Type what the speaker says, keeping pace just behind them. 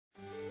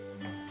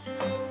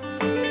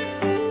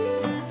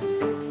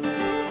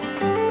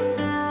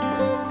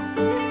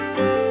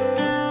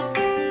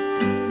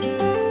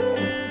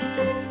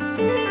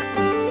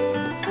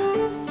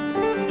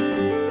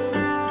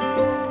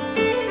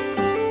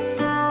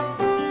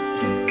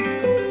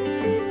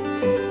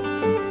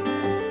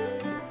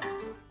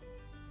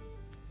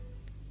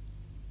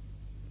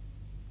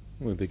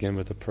begin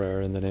with a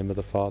prayer in the name of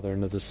the Father,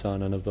 and of the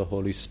Son, and of the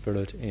Holy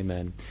Spirit.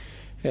 Amen.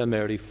 Hail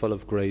Mary, full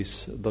of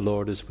grace, the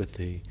Lord is with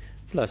thee.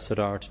 Blessed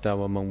art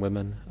thou among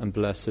women, and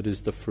blessed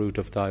is the fruit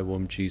of thy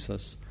womb,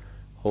 Jesus.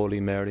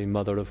 Holy Mary,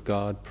 Mother of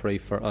God, pray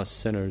for us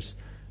sinners,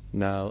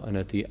 now and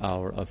at the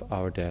hour of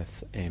our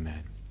death.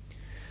 Amen.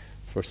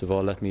 First of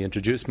all, let me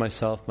introduce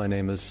myself. My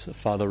name is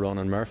Father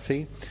Ronan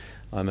Murphy.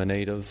 I'm a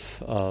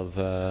native of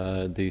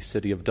the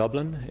city of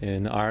Dublin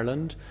in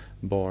Ireland,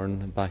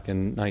 born back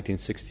in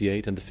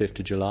 1968 on the 5th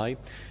of July,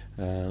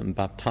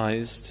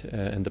 baptized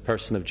in the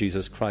person of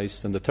Jesus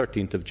Christ on the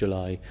 13th of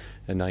July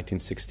in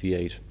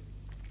 1968.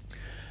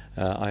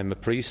 I'm a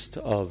priest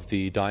of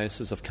the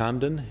Diocese of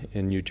Camden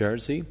in New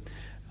Jersey,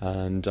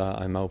 and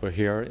I'm over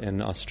here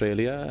in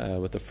Australia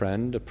with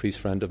a priest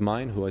friend of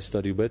mine who I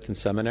studied with in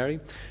seminary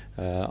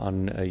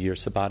on a year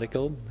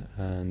sabbatical.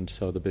 And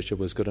so the bishop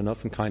was good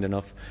enough and kind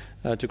enough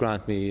to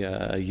grant me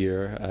a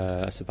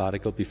year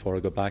sabbatical before I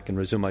go back and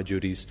resume my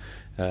duties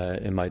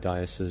in my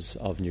Diocese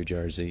of New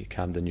Jersey,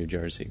 Camden, New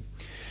Jersey.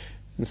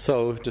 And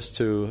so just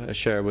to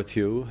share with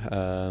you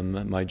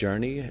my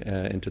journey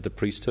into the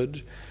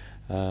priesthood.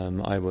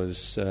 I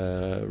was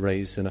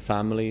raised in a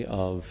family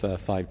of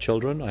 5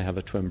 children. I have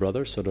a twin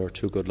brother, so there are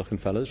 2 good-looking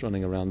fellas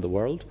running around the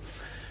world.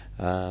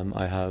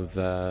 I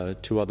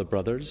have 2 other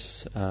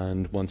brothers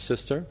and 1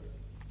 sister,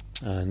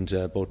 and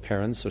both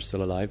parents are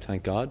still alive,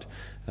 thank God,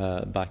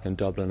 back in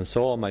Dublin. And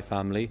so all my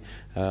family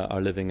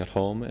are living at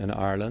home in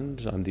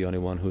Ireland. I'm the only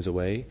one who's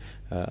away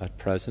at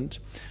present.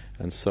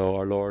 And so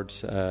our Lord,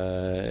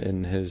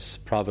 in His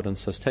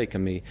providence, has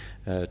taken me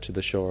to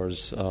the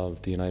shores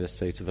of the United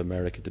States of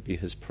America to be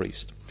His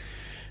priest.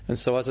 And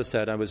so, as I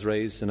said, I was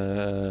raised in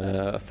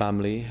a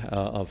family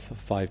of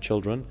 5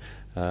 children.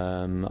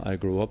 I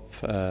grew up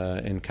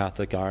in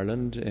Catholic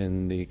Ireland,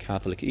 in the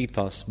Catholic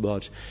ethos,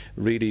 but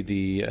really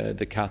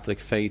the Catholic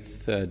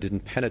faith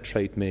didn't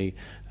penetrate me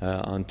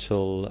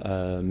until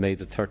May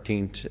the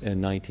 13th in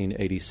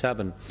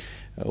 1987.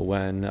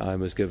 When I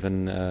was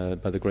given,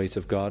 by the grace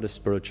of God, a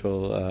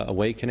spiritual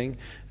awakening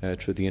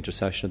through the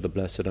intercession of the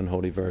Blessed and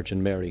Holy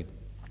Virgin Mary.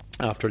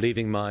 After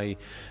finishing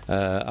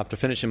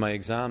my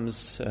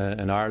exams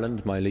in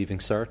Ireland, my leaving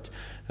cert,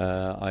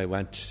 I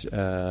went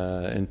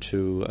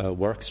into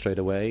work straight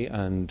away,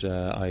 and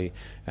I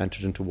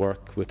entered into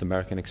work with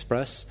American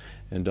Express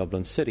in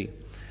Dublin City.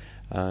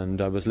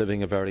 And I was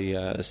living a very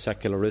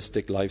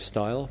secularistic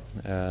lifestyle.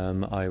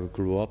 I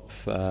grew up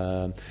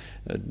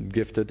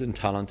gifted and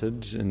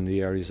talented in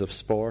the areas of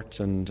sport,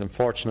 and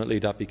unfortunately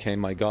that became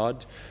my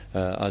God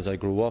as I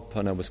grew up,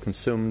 and I was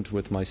consumed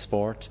with my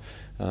sport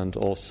and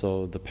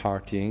also the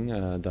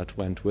partying that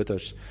went with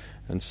it.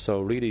 And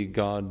so really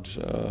God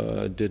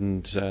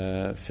didn't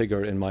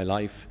figure in my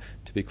life,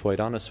 to be quite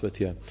honest with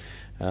you.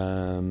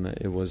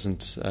 It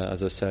wasn't,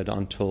 as I said,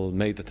 until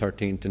May the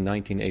 13th in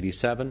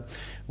 1987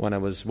 when I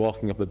was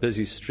walking up a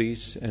busy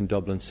street in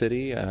Dublin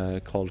City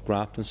called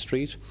Grafton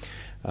Street,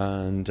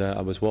 and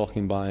I was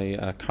walking by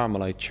a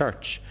Carmelite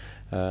church,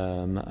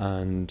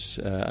 and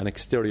an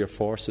exterior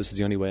force, this is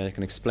the only way I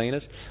can explain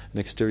it, an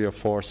exterior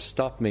force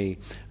stopped me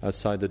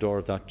outside the door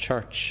of that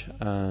church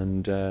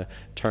and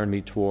turned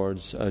me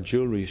towards a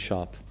jewellery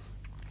shop.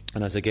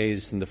 And as I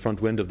gazed in the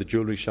front window of the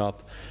jewellery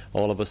shop,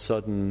 all of a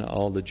sudden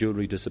all the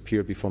jewellery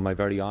disappeared before my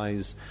very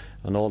eyes,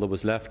 and all that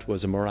was left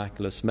was a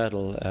miraculous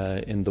medal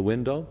in the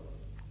window.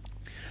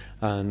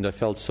 And I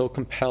felt so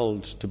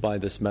compelled to buy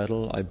this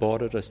medal. I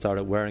bought it, I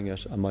started wearing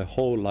it, and my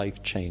whole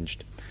life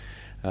changed.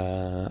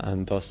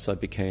 And thus I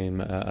became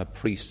a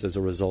priest as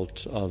a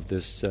result of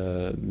this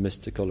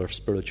mystical or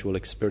spiritual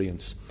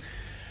experience.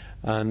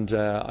 And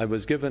I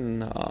was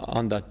given,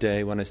 on that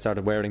day when I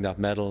started wearing that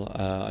medal,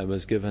 I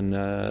was given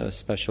a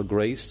special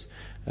grace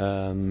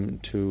to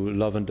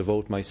love and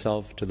devote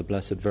myself to the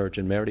Blessed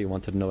Virgin Mary. I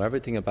wanted to know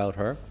everything about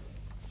her.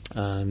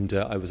 And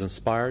I was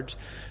inspired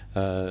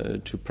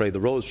to pray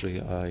the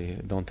rosary. I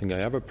don't think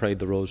I ever prayed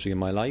the rosary in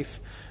my life.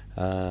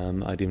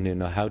 I didn't even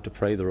know how to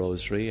pray the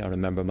rosary. I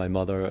remember my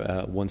mother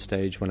at one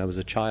stage when I was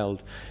a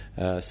child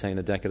saying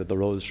a decade of the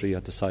rosary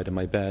at the side of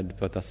my bed,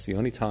 but that's the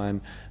only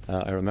time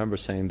I remember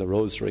saying the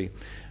rosary.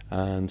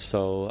 And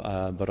so,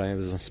 but I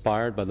was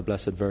inspired by the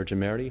Blessed Virgin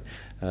Mary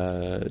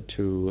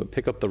to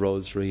pick up the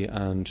rosary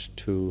and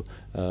to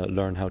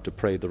learn how to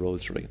pray the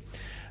rosary.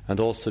 And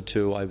also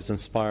I was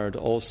inspired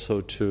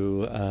also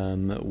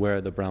to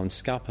wear the brown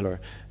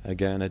scapular.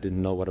 Again, I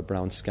didn't know what a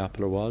brown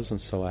scapular was, and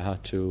so I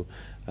had to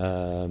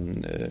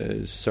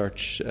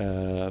search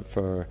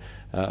for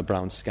a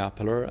brown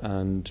scapular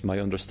and my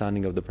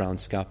understanding of the brown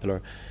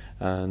scapular.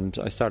 And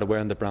I started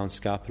wearing the brown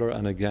scapular,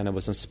 and again I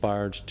was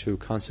inspired to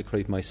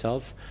consecrate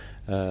myself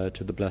to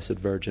the Blessed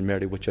Virgin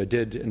Mary, which I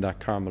did in that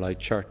Carmelite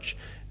church,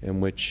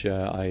 in which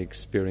I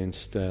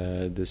experienced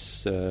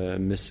this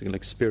mystical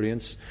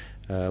experience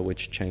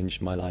which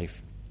changed my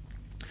life.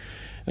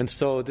 And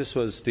so this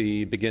was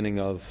the beginning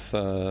of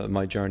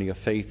my journey of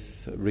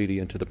faith, really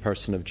into the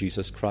person of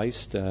Jesus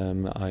Christ.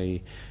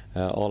 I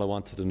All I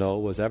wanted to know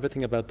was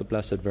everything about the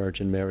Blessed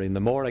Virgin Mary. And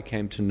the more I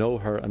came to know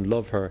her and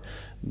love her,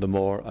 the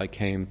more I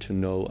came to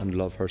know and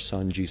love her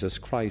Son, Jesus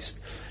Christ.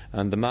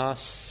 And the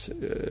Mass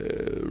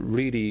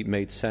really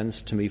made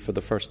sense to me for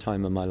the first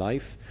time in my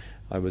life.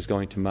 I was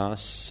going to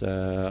Mass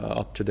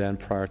up to then,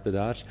 prior to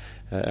that,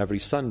 every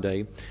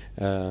Sunday,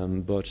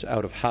 but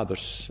out of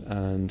habit.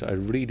 And I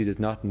really did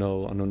not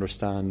know and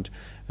understand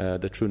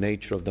the true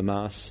nature of the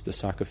Mass, the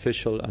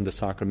sacrificial and the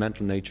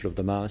sacramental nature of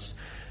the Mass.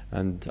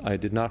 And I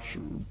did not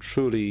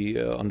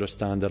truly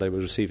understand that I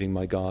was receiving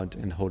my God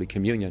in Holy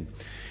Communion.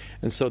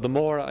 And so the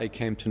more I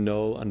came to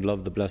know and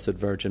love the Blessed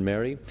Virgin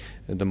Mary,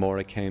 the more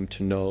I came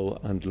to know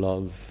and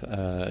love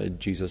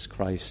Jesus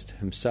Christ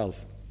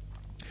himself.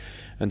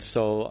 And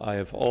so I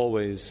have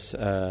always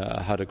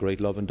had a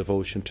great love and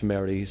devotion to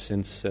Mary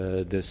since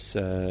this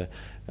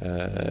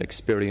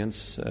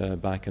experience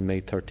back on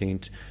May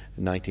 13th,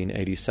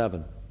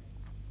 1987.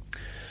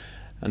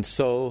 And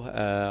so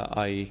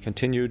I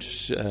continued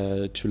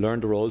to learn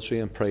the Rosary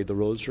and pray the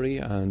Rosary,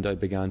 and I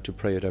began to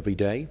pray it every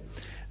day.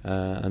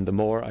 And the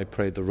more I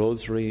prayed the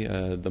Rosary,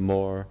 the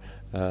more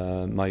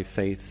my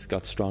faith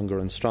got stronger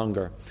and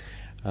stronger.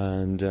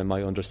 And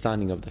my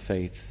understanding of the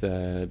faith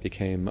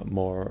became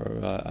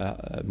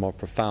more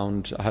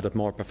profound. I had a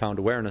more profound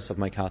awareness of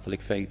my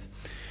Catholic faith,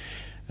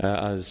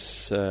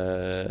 as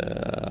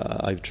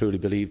I truly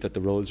believe that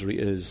the Rosary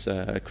is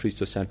a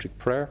Christocentric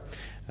prayer,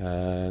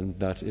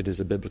 that it is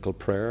a biblical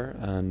prayer,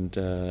 and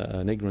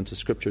an ignorance of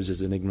Scriptures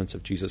is an ignorance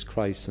of Jesus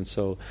Christ. And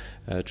so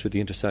through the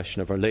intercession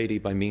of Our Lady,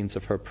 by means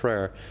of her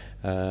prayer,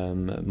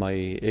 my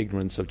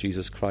ignorance of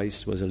Jesus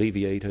Christ was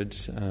alleviated,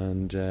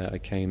 and I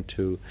came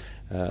to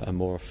a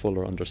more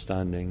fuller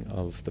understanding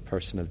of the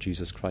person of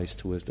Jesus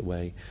Christ, who is the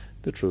way,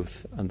 the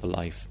truth, and the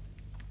life.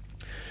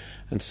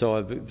 And so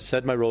I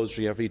said my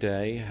Rosary every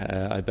day.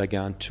 I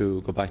began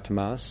to go back to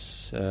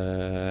Mass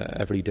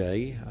every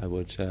day. I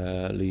would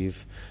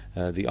leave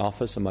the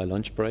office on my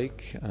lunch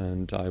break,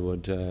 and I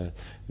would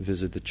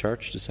visit the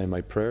church to say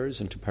my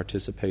prayers and to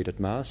participate at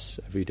Mass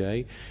every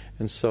day.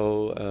 And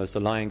so as the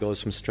line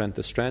goes from strength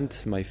to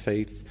strength, my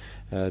faith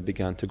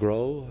began to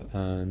grow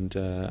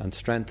and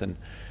strengthen.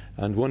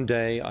 And one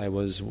day I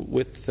was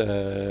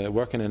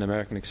working in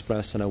American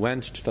Express, and I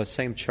went to that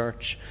same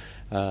church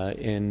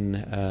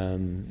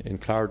in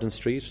Clarendon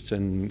Street,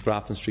 and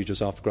Grafton Street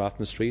was off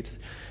Grafton Street,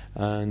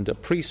 and a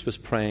priest was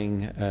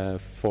praying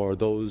for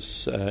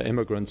those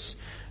immigrants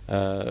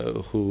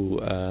who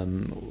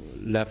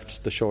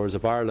left the shores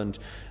of Ireland,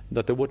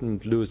 that they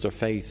wouldn't lose their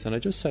faith. And I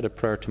just said a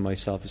prayer to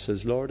myself. It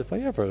says, Lord, if I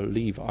ever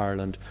leave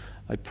Ireland,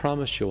 I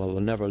promise you I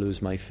will never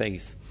lose my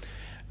faith.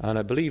 And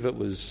I believe it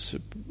was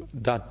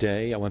that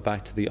day I went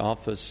back to the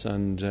office,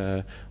 and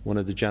one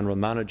of the general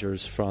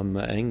managers from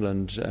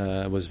England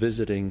was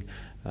visiting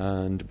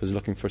and was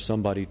looking for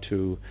somebody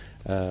to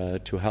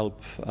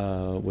help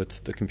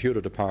with the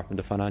computer department,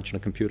 the financial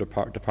and computer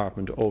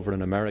department over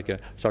in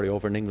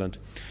England.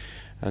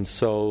 And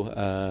so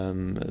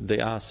they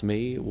asked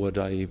me, would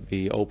I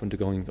be open to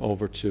going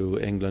over to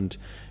England?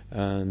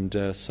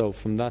 And so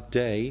from that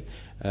day,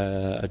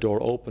 a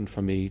door opened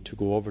for me to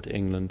go over to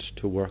England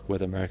to work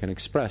with American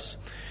Express.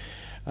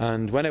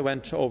 And when I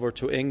went over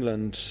to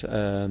England,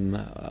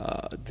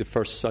 I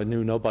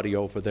knew nobody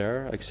over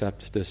there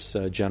except this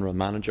general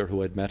manager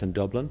who I'd met in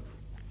Dublin.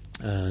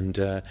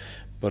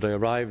 But I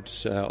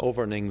arrived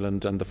over in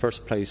England, and the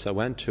first place I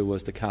went to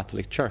was the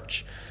Catholic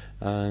Church.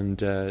 And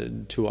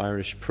two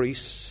Irish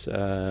priests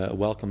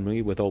welcomed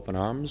me with open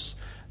arms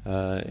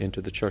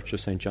into the Church of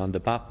St. John the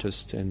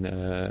Baptist in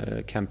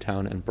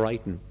Kemptown in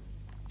Brighton.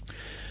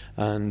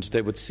 And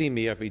they would see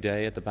me every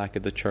day at the back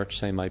of the church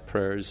saying my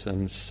prayers.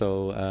 And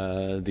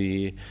so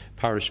the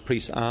parish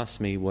priest asked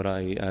me, would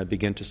I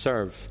begin to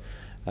serve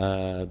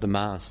the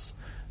Mass?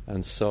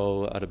 And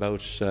so at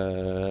about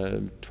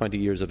 20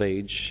 years of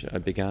age, I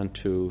began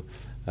to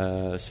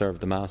serve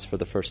the Mass for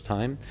the first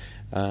time.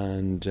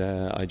 And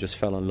I just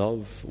fell in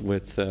love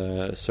with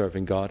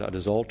serving God at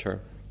his altar.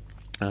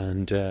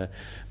 And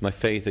my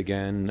faith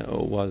again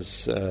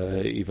was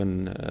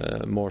even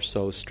more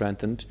so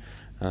strengthened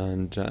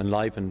and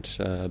enlivened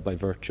by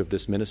virtue of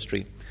this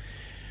ministry.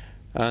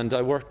 And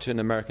I worked in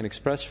American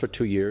Express for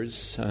 2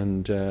 years,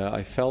 and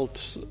I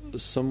felt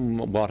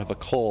somewhat of a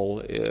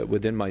call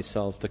within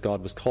myself that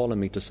God was calling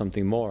me to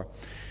something more.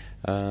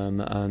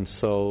 And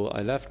so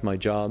I left my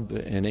job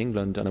in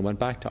England, and I went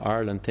back to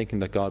Ireland thinking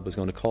that God was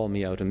going to call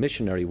me out in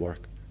missionary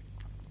work.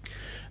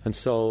 And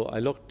so I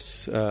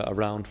looked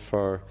around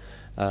for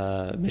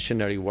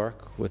missionary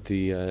work with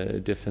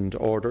the different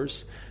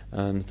orders,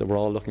 and they were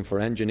all looking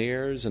for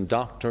engineers and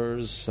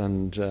doctors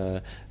and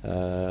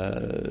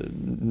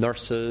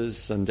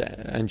nurses and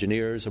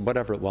engineers or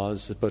whatever it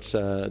was, but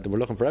they were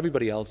looking for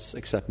everybody else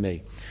except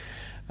me.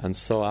 And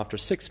so after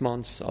 6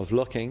 months of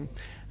looking,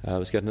 I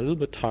was getting a little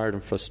bit tired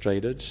and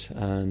frustrated,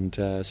 and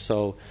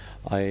so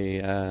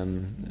I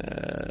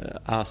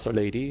asked Our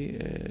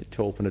Lady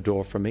to open a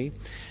door for me.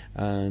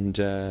 And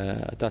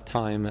at that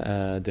time,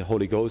 the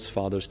Holy Ghost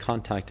Fathers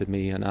contacted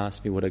me and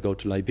asked me would I go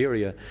to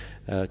Liberia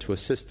to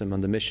assist them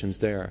on the missions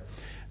there.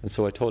 And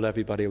so I told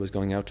everybody I was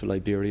going out to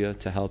Liberia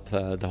to help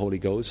the Holy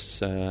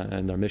Ghost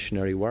in their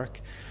missionary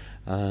work.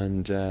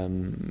 And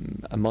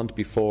a month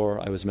before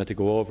I was meant to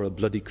go over, a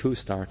bloody coup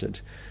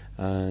started.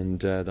 And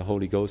the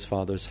Holy Ghost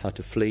Fathers had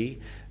to flee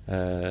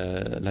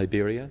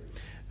Liberia.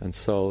 And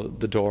so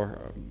the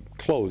door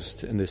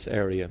closed in this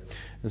area.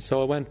 And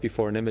so I went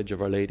before an image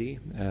of Our Lady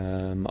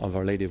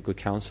of Good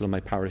Counsel in my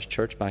parish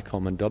church back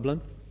home in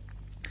Dublin.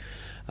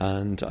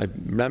 And I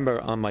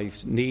remember on my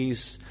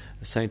knees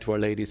saying to Our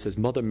Lady, it says,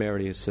 Mother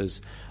Mary, it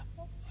says,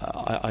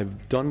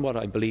 I've done what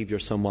I believe your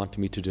Son wanted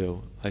me to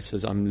do. I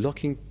says, I'm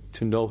looking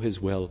to know His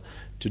will,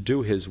 to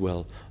do His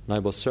will, and I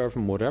will serve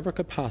Him whatever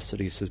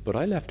capacity. He says, but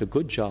I left a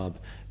good job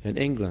in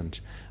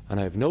England, and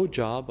I have no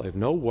job, I have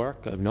no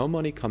work, I have no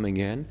money coming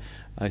in.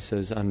 I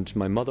says, and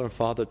my mother and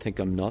father think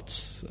I'm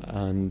nuts.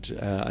 And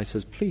I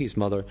says, please,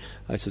 Mother,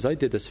 I says, I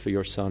did this for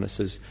your Son. I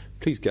says,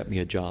 please get me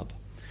a job.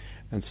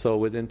 And so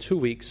within 2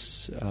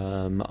 weeks,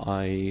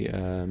 I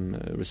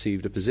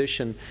received a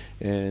position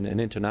in an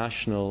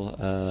international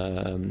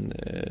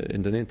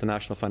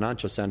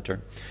financial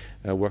centre,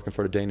 working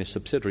for a Danish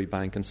subsidiary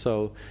bank. And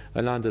so I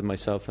landed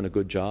myself in a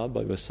good job.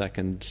 I was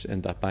second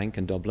in that bank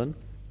in Dublin.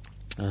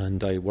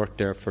 And I worked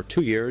there for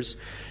 2 years,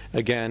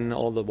 again,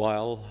 all the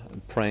while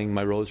praying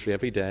my rosary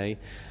every day,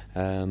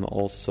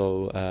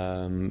 also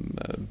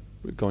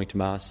going to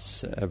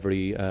Mass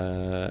every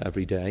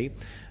day,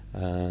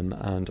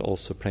 and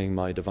also praying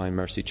my Divine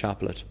Mercy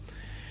Chaplet.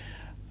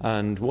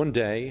 And one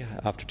day,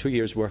 after 2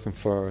 years working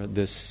for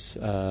this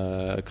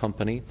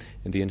company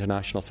in the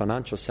International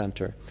Financial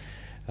Centre,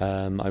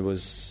 I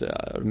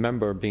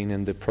remember being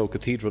in the Pro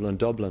Cathedral in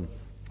Dublin,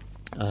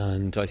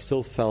 and I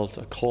still felt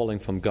a calling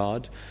from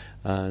God,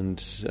 and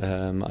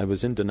I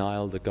was in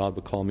denial that God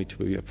would call me to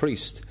be a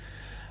priest.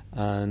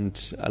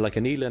 And like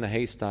a needle in a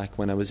haystack,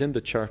 when I was in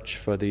the church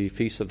for the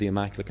Feast of the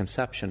Immaculate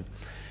Conception,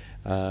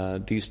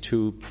 these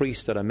two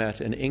priests that I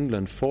met in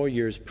England 4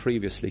 years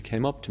previously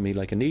came up to me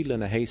like a needle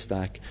in a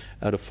haystack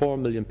out of 4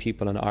 million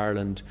people in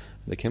Ireland.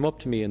 They came up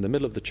to me in the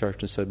middle of the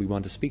church and said, we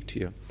want to speak to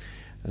you.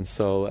 And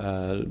so,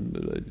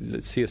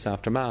 see us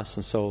after Mass.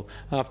 And so,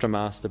 after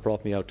Mass, they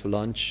brought me out to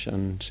lunch.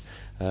 And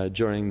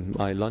during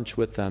my lunch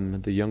with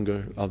them, the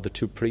younger of the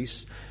two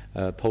priests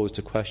posed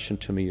a question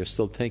to me. You're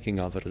still thinking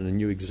of it? And I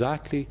knew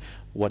exactly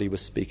what he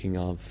was speaking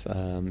of.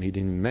 He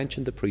didn't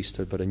mention the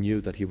priesthood, but I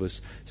knew that he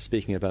was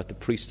speaking about the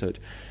priesthood.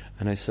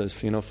 And I says,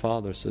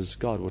 Father, says,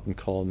 God wouldn't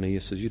call me. He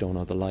says, you don't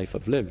know the life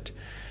I've lived.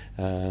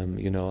 I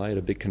had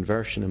a big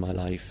conversion in my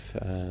life,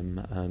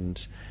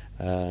 and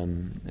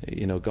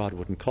God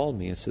wouldn't call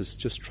me. He says,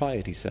 just try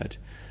it, he said.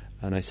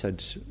 And I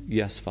said,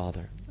 yes,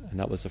 Father. And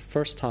that was the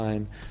first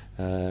time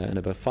in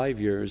about 5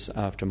 years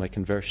after my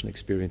conversion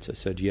experience I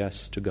said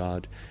yes to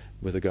God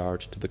with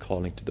regard to the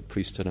calling to the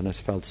priesthood. And I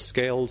felt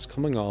scales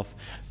coming off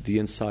the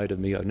inside of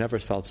me. I've never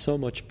felt so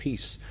much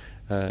peace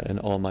in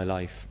all my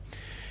life.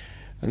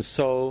 And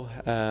so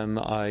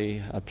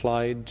I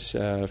applied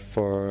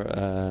for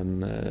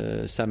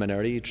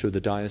seminary through the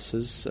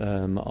Diocese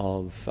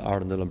of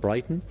Arundel and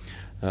Brighton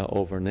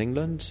over in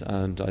England,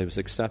 and I was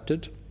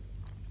accepted.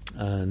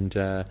 And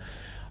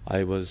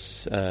I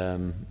was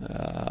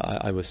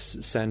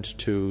sent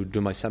to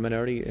do my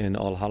seminary in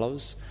All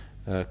Hallows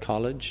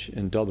College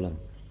in Dublin.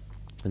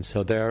 And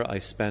so there I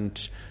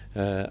spent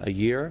a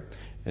year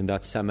in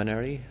that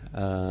seminary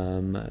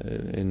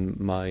in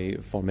my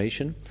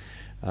formation.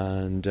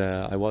 And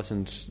I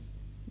wasn't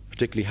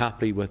particularly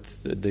happy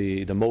with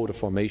the mode of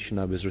formation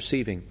I was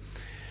receiving.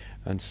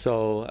 And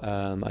so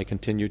I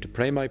continued to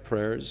pray my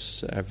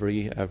prayers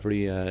every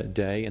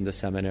day in the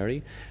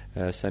seminary,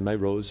 say my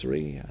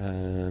rosary,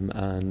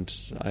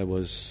 and I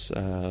was,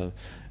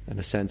 in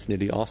a sense,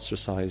 nearly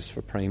ostracized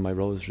for praying my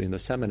rosary in the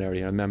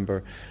seminary. I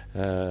remember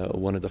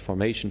one of the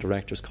formation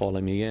directors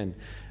calling me in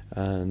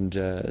and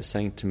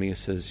saying to me, he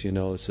says,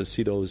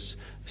 see those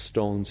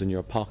stones in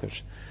your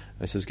pocket?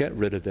 I says, get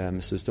rid of them.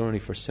 He says, they're only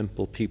for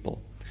simple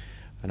people.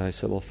 And I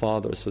said, well,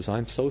 Father, he says,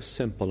 I'm so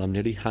simple, I'm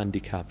nearly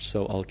handicapped,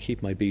 so I'll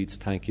keep my beads,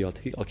 thank you.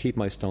 I'll keep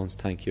my stones,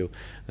 thank you.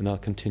 And I'll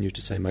continue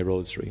to say my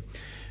rosary.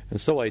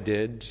 And so I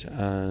did,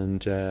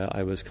 and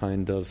I was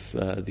kind of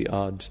the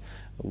odd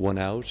one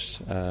out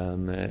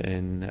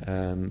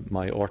in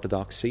my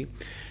orthodoxy.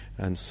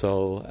 And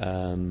so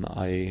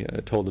I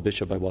told the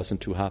bishop I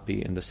wasn't too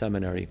happy in the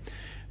seminary.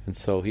 And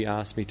so he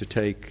asked me to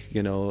take,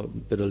 a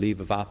bit of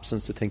leave of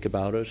absence to think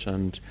about it.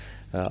 And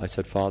I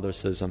said, Father,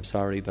 says, I'm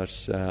sorry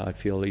that I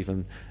feel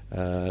even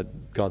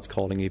God's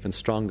calling even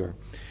stronger.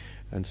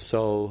 And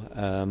so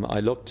I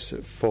looked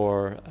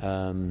for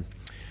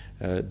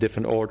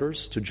different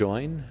orders to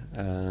join.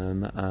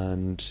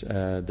 And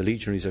the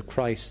Legionaries of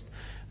Christ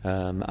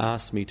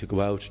asked me to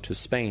go out to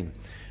Spain.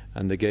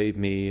 And they gave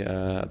me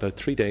about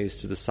 3 days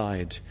to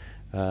decide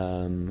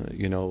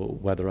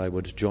whether I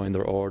would join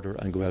their order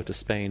and go out to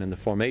Spain. And the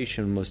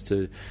formation was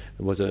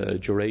a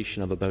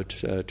duration of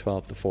about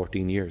 12 to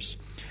 14 years.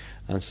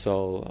 And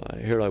so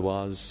here I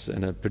was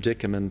in a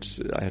predicament.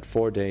 I had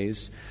 4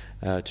 days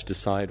to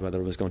decide whether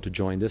I was going to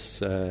join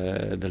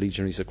the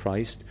Legionaries of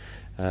Christ,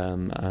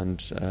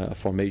 and a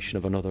formation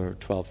of another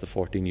 12 to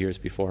 14 years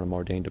before I'm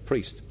ordained a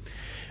priest.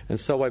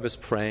 And so I was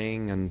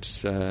praying and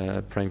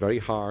praying very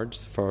hard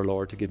for our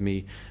Lord to give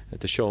me,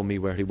 to show me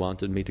where He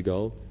wanted me to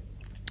go.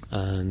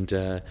 And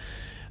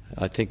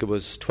I think it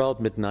was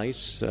 12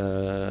 midnight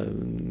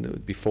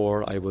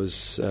before I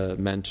was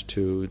meant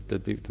to,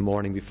 the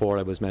morning before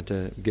I was meant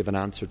to give an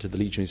answer to the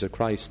Legionaries of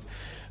Christ.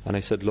 And I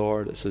said,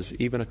 Lord, it says,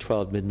 even at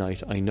 12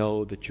 midnight, I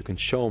know that you can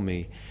show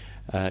me,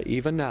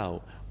 even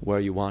now,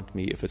 where you want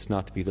me, if it's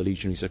not to be the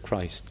Legionaries of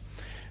Christ.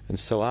 And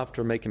so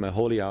after making my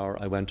holy hour,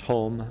 I went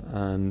home,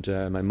 and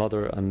my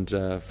mother and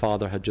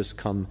father had just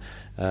come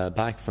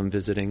back from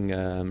visiting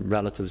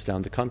relatives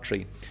down the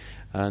country.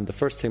 And the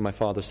first thing my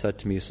father said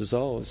to me, he says,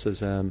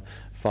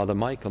 Father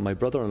Michael, my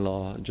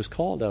brother-in-law, just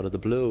called out of the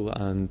blue,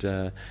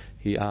 and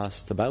he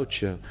asked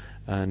about you.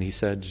 And he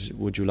said,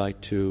 would you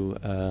like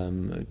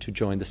to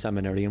join the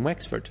seminary in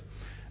Wexford?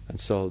 And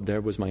so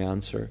there was my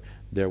answer.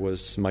 There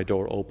was my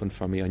door open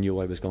for me. I knew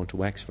I was going to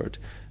Wexford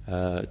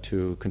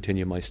to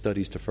continue my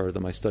studies, to further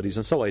my studies.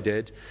 And so I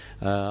did.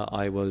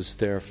 I was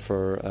there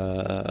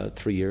for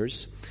 3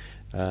 years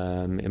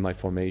in my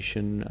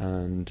formation,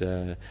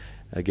 and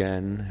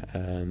again,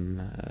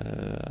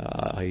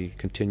 I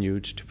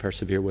continued to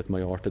persevere with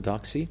my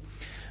orthodoxy.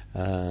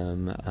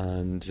 After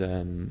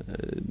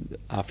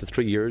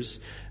 3 years,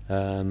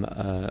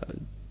 a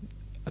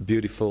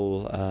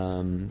beautiful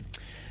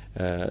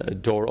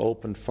door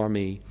opened for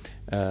me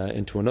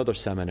into another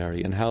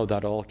seminary. And how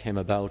that all came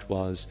about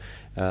was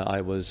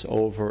I was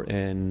over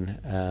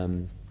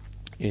in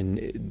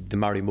the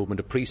Mary Movement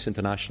of Priests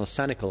International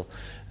Cenacle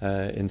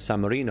in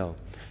San Marino.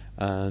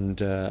 And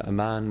a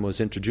man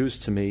was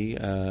introduced to me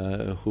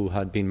who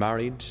had been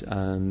married,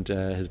 and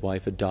his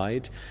wife had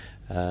died,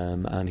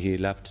 and he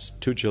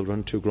left 2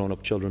 children, 2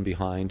 grown-up children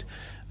behind,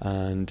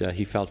 and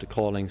he felt a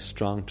calling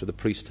strong to the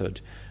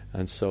priesthood.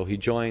 And so he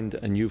joined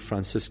a new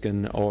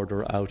Franciscan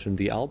order out in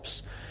the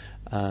Alps,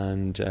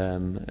 and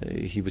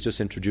he was just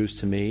introduced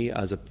to me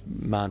as a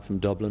man from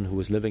Dublin who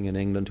was living in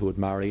England, who had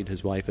married,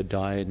 his wife had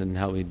died, and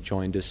how he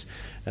joined this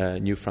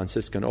new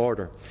Franciscan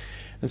order.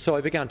 And so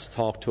I began to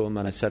talk to him,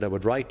 and I said I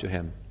would write to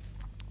him.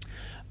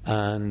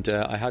 And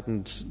I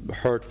hadn't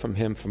heard from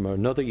him for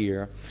another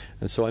year,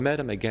 and so I met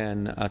him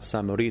again at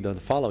San Marino the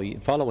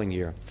following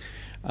year.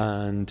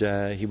 And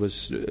he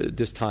was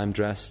this time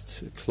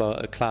dressed,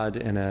 clad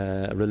in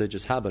a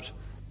religious habit.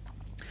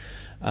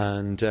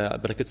 And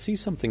but I could see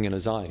something in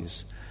his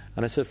eyes.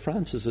 And I said,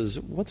 Francis,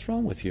 what's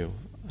wrong with you?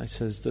 I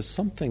says, there's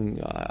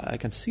something, I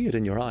can see it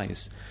in your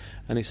eyes.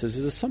 And he says,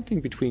 is there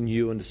something between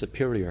you and the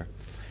superior?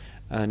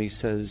 And he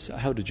says,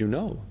 how did you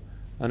know?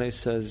 And I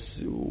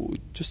says,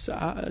 just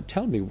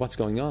tell me what's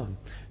going on.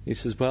 He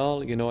says,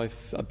 well,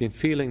 I've been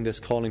feeling this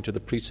calling to the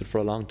priesthood for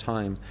a long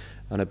time,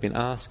 and I've been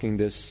asking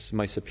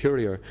my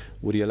superior,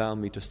 would he allow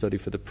me to study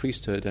for the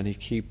priesthood? And he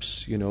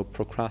keeps,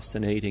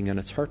 procrastinating, and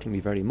it's hurting me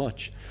very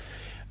much.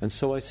 And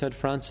so I said,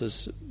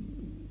 Francis,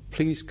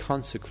 please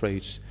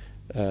consecrate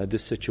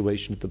this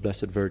situation to the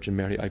Blessed Virgin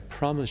Mary. I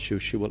promise you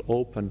she will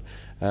open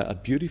a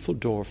beautiful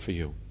door for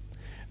you,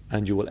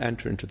 and you will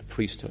enter into the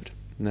priesthood.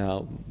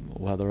 Now,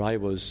 whether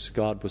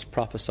God was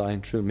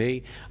prophesying through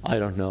me, I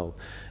don't know.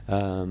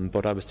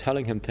 But I was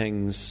telling him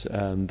things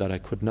that I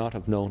could not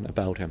have known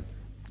about him.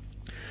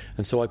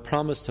 And so I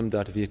promised him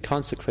that if he had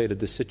consecrated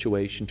this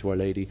situation to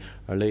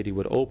Our Lady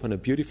would open a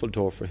beautiful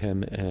door for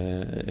him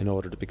in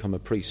order to become a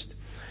priest.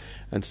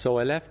 And so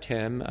I left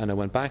him, and I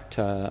went back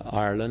to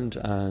Ireland,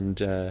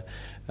 and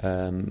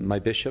my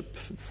bishop,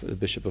 the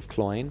Bishop of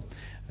Cloyne,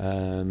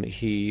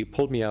 he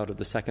pulled me out of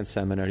the second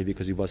seminary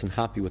because he wasn't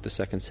happy with the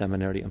second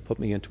seminary, and put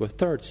me into a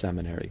third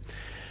seminary.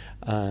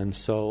 And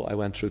so I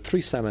went through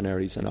 3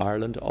 seminaries in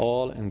Ireland,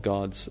 all in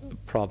God's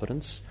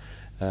providence.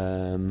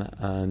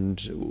 And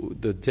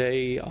the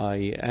day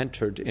I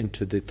entered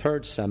into the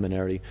third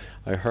seminary,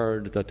 I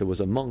heard that there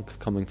was a monk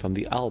coming from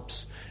the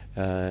Alps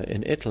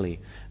in Italy,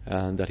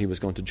 and that he was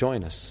going to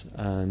join us.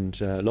 And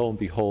lo and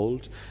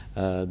behold,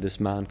 this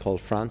man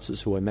called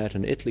Francis, who I met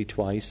in Italy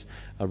twice,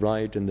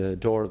 arrived in the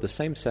door of the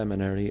same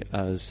seminary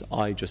as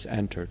I just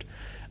entered.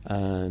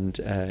 And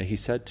he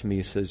said to me,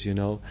 he says, you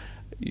know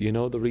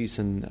the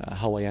reason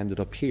how I ended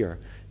up here?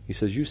 He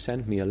says, you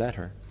sent me a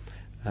letter.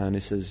 And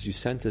he says, you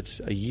sent it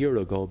a year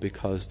ago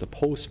because the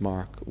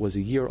postmark was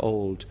a year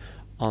old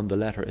on the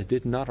letter. It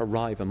did not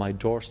arrive on my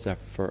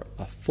doorstep for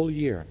a full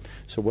year.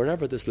 So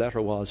wherever this letter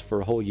was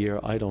for a whole year,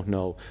 I don't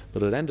know.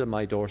 But it ended on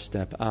my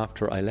doorstep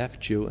after I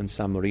left you in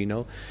San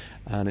Marino.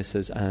 And it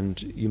says,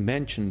 and you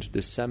mentioned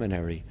this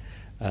seminary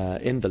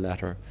in the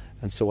letter.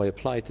 And so I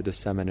applied to the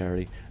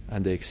seminary,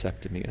 and they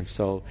accepted me. And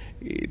so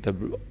the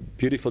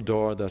beautiful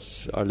door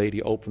that Our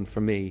Lady opened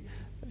for me,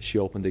 she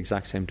opened the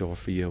exact same door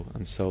for you.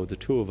 And so the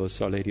two of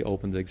us, Our Lady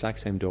opened the exact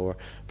same door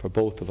for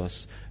both of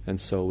us. And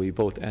so we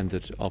both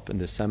ended up in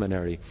the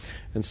seminary.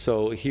 And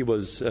so he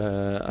was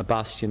a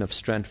bastion of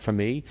strength for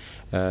me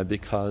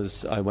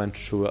because I went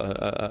through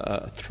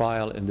a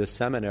trial in this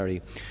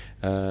seminary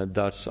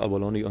that I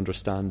will only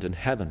understand in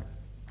heaven.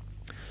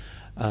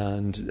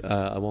 And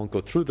I won't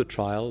go through the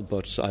trial,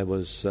 but I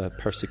was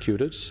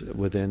persecuted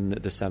within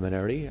the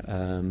seminary.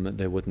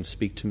 They wouldn't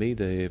speak to me.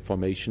 The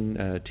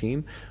formation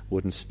team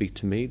wouldn't speak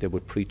to me. They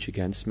would preach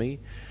against me.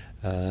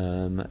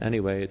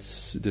 Anyway,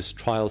 this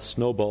trial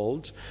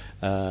snowballed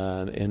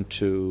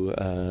into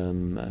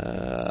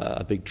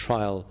a big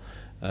trial,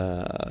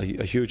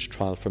 a huge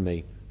trial for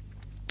me.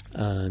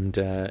 And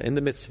in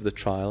the midst of the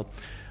trial,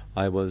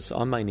 I was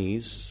on my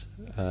knees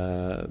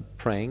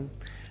praying,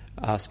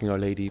 asking Our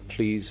Lady,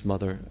 please,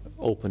 Mother,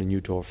 open a new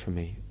door for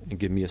me and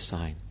give me a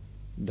sign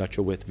that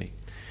you're with me.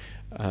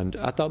 And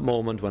at that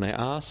moment, when I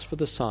asked for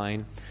the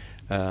sign,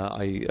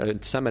 a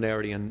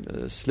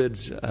seminarian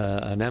slid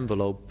an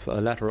envelope,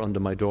 a letter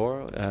under my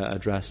door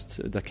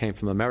addressed that came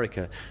from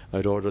America.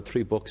 I'd ordered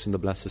 3 books in the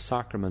Blessed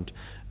Sacrament.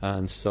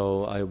 And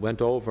so I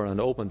went over and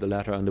opened the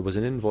letter, and there was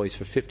an invoice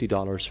for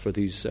 $50 for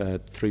these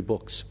 3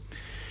 books.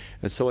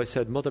 And so I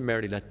said, Mother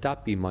Mary, let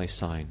that be my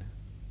sign.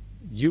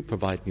 You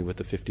provide me with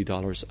the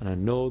 $50, and I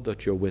know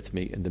that you're with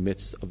me in the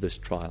midst of this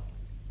trial.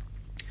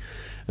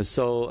 And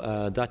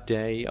so that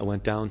day I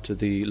went down to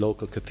the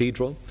local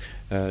cathedral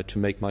to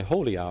make my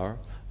holy hour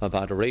of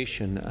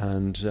adoration.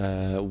 And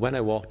when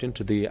I walked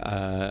into the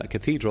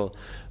cathedral,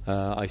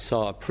 I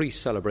saw a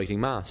priest celebrating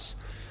Mass.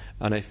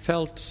 And I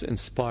felt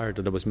inspired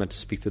that I was meant to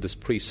speak to this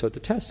priest. So to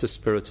test the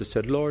spirits, I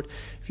said, Lord,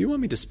 if you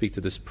want me to speak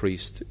to this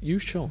priest, you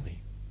show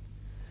me.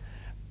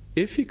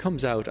 If he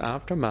comes out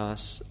after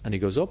Mass and he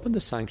goes up in the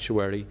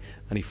sanctuary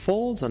and he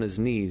falls on his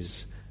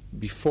knees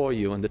before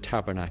you in the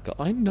tabernacle,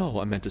 I know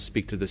I'm meant to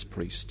speak to this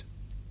priest.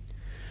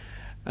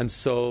 And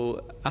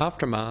so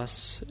after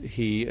Mass,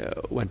 he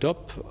went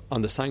up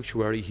on the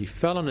sanctuary, he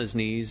fell on his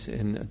knees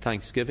in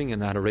thanksgiving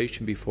and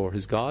adoration before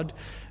his God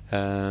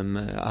in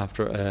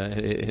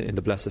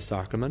the Blessed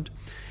Sacrament.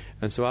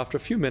 And so after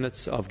a few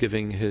minutes of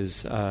giving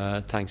his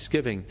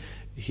thanksgiving,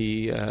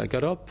 he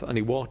got up and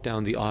he walked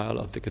down the aisle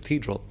of the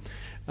cathedral.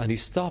 And he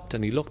stopped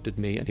and he looked at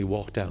me and he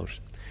walked out.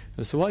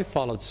 And so I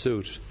followed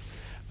suit.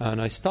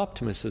 And I stopped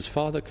him and says,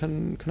 Father,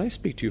 can I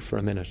speak to you for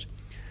a minute?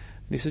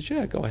 And he says,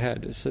 yeah, go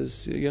ahead. He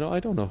says, I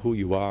don't know who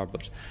you are,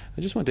 but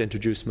I just want to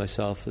introduce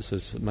myself. He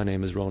says, my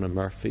name is Ronan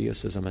Murphy. He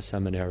says, I'm a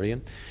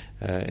seminarian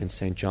in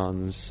St.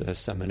 John's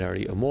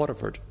Seminary in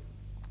Waterford.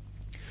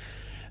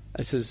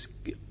 I says,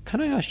 can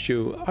I ask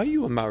you, are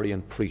you a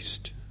Marian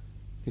priest?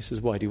 He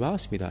says, why do you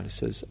ask me that? He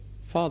says,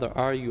 Father,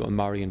 are you a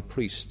Marian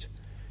priest?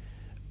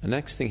 The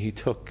next thing, he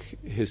took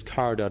his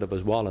card out of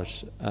his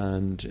wallet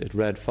and it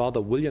read, Father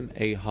William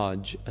A.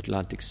 Hodge,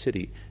 Atlantic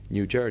City,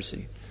 New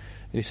Jersey.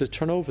 And he says,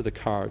 turn over the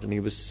card. And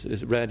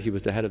it read he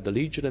was the head of the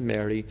Legion of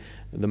Mary,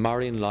 the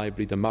Marian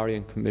Library, the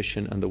Marian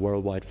Commission, and the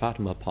Worldwide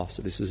Fatima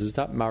Apostolate. He says, is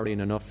that Marian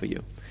enough for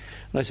you?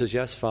 And I says,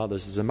 yes, Father,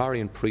 as a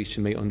Marian priest,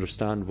 you may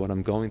understand what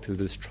I'm going through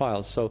this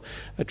trial. So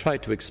I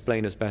tried to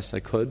explain as best I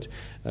could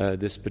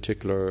this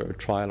particular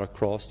trial or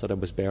cross that I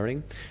was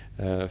bearing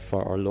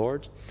for our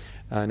Lord.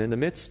 And in the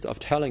midst of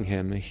telling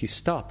him, he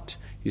stopped.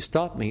 He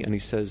stopped me and he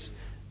says,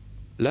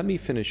 let me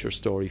finish your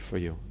story for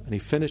you. And he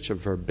finished it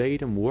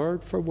verbatim,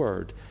 word for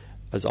word,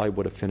 as I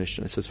would have finished.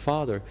 And I says,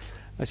 Father,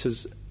 I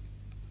says,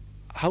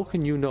 how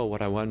can you know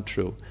what I went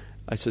through?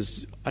 I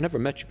says, I never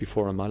met you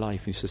before in my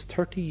life. And he says,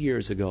 30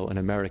 years ago in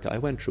America, I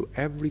went through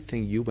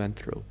everything you went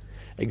through,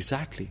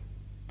 exactly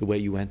the way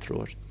you went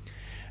through it.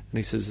 And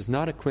he says, it's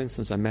not a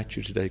coincidence I met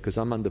you today because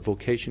I'm on the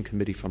vocation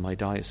committee for my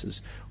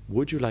diocese.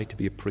 Would you like to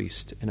be a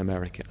priest in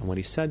America? And when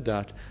he said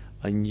that,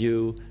 I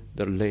knew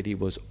that a lady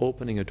was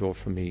opening a door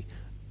for me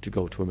to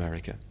go to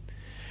America.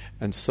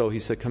 And so he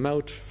said, come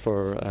out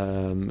for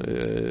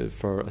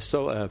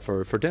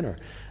dinner.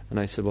 And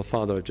I said, well,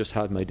 Father, I've just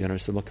had my dinner. I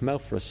said, well, come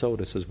out for a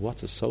soda. He says,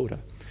 what's a soda?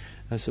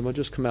 I said, well,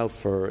 just come out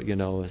for, a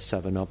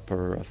 7-Up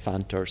or a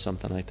Fanta or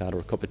something like that, or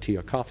a cup of tea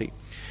or coffee.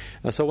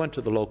 And so I went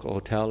to the local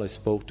hotel. I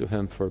spoke to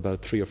him for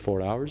about 3 or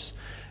 4 hours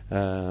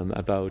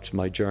about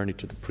my journey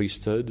to the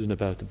priesthood and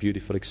about the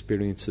beautiful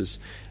experiences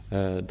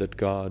that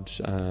God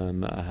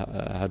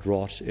had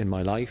wrought in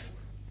my life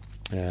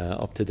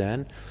up to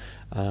then.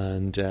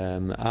 And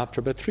after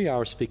about 3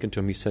 hours speaking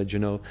to him, he said,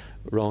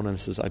 Ronan,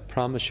 says, I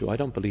promise you, I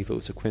don't believe it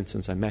was a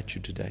coincidence I met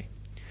you today.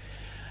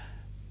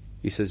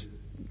 He says,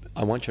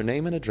 I want your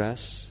name and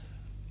address,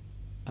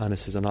 and he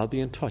says, and I'll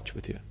be in touch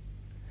with you.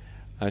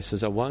 I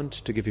says, I want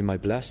to give you my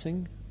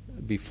blessing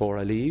before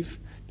I leave,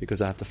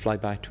 because I have to fly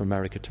back to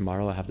America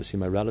tomorrow. I have to see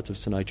my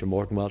relatives tonight. You're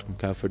more than welcome to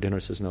come out for dinner.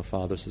 He says, no,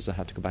 Father, says, I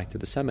have to go back to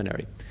the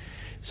seminary.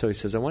 So he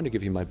says, I want to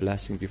give you my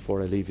blessing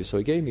before I leave you. So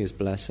he gave me his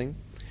blessing,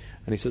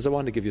 and he says, I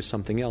want to give you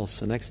something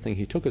else. The next thing,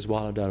 he took his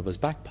wallet out of his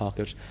back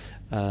pocket,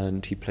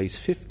 and he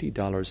placed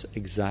 $50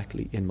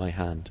 exactly in my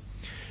hand.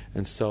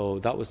 And so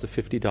that was the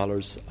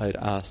 $50 I'd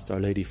asked Our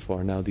Lady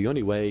for. Now, the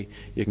only way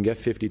you can get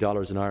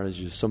 $50 in Ireland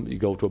is you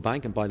go to a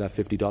bank and buy that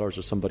 $50,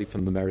 or somebody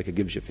from America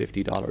gives you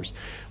 $50.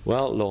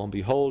 Well, lo and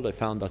behold, I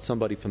found that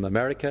somebody from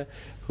America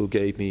who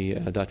gave me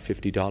that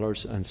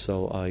 $50, and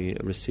so I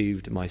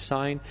received my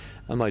sign,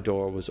 and my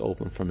door was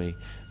open for me.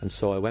 And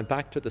so I went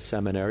back to the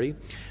seminary,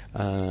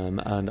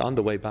 and on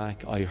the way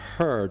back, I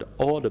heard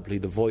audibly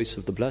the voice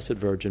of the Blessed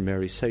Virgin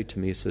Mary say to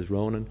me, it says,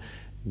 "Ronan,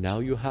 now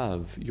you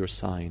have your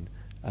sign,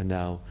 and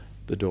now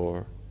the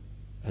door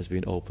has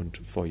been opened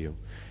for you."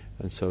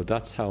 And so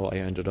that's how I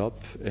ended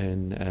up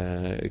in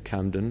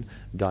Camden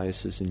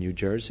Diocese in New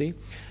Jersey.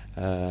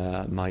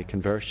 My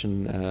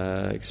conversion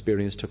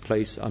experience took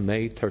place on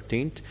May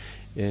 13th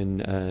in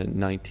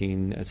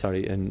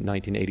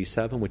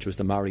 1987, which was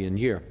the Marian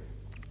year.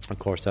 Of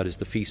course, that is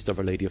the feast of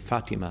Our Lady of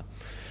Fatima,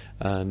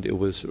 and it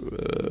was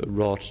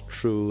wrought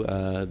through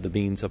the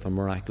means of a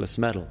miraculous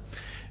medal.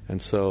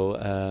 And so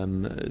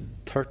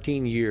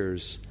 13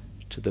 years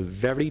to the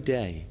very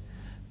day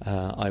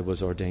I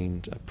was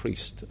ordained a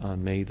priest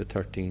on May the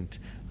 13th,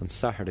 on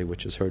Saturday,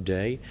 which is her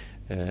day.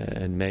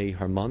 In May,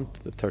 her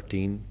month, the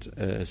 13th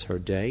is her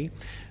day,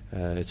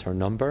 it's her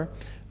number,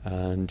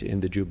 and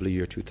in the Jubilee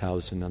year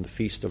 2000, on the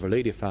feast of Our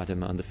Lady of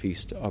Fatima, and the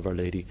feast of Our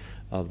Lady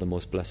of the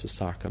Most Blessed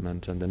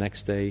Sacrament. And the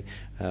next day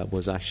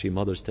was actually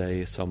Mother's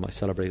Day, so I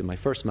celebrated my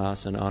first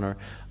Mass in honour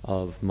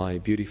of my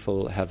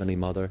beautiful Heavenly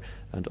Mother,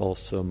 and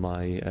also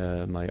my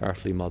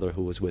earthly mother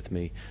who was with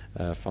me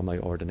for my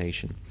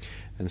ordination.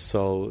 And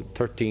so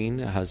 13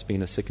 has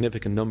been a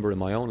significant number in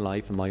my own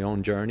life, in my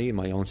own journey, in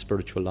my own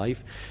spiritual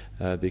life,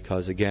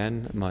 because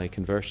again, my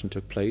conversion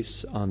took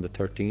place on the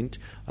 13th.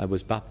 I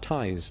was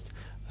baptized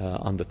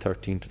on the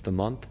 13th of the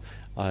month.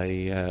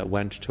 I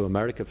went to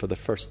America for the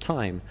first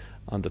time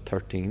on the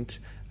 13th.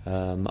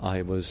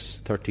 I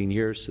was 13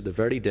 years to the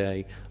very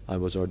day I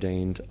was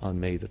ordained on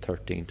May the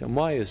 13th. And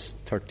why is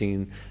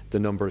 13 the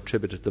number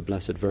attributed to the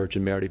Blessed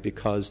Virgin Mary?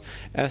 Because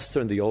Esther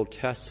in the Old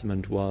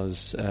Testament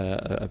was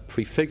a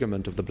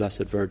prefigurement of the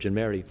Blessed Virgin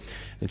Mary,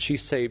 and she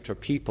saved her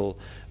people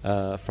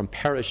from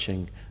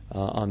perishing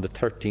on the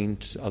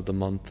 13th of the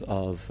month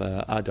of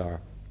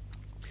Adar.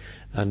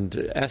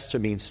 And Esther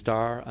means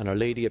star, and Our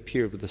Lady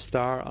appeared with a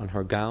star on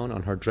her gown,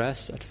 on her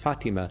dress at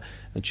Fatima,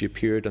 and she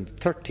appeared on the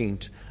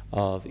 13th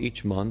of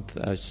each month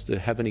as the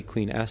heavenly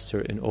Queen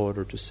Esther in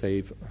order to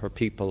save her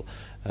people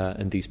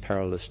in these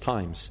perilous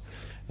times.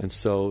 And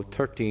so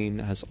 13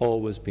 has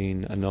always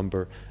been a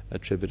number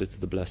attributed to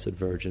the Blessed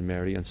Virgin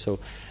Mary. And so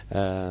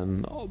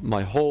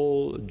my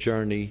whole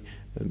journey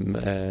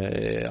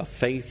of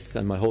faith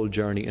and my whole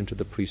journey into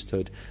the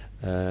priesthood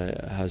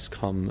has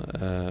come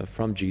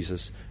from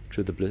Jesus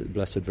through the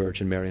Blessed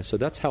Virgin Mary. And so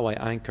that's how I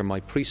anchor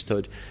my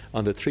priesthood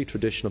on the three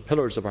traditional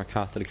pillars of our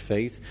Catholic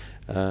faith,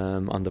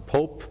 on the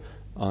Pope,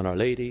 on Our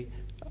Lady,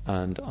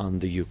 and on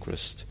the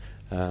Eucharist.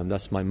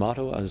 That's my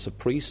motto as a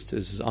priest,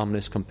 is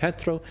Omnis cum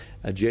Petro,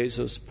 ad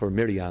Jesus per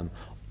Miriam,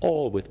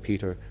 all with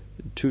Peter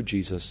to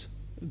Jesus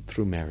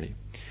through Mary.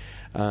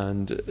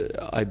 And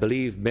I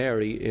believe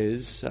Mary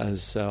is,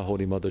 as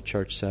Holy Mother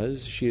Church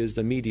says, she is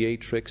the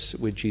mediatrix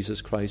with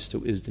Jesus Christ,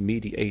 who is the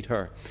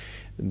mediator,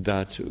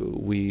 that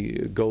we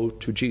go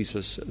to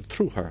Jesus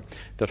through her,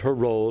 that her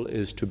role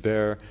is to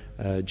bear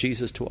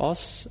Jesus to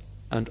us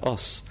and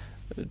us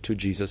to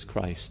Jesus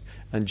Christ.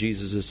 And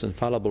Jesus'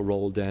 infallible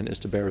role then is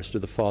to bear us to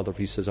the Father.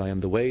 He says, "I am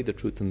the way, the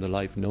truth, and the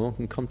life. No one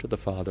can come to the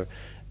Father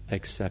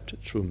except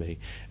through me."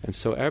 And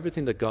so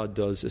everything that God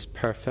does is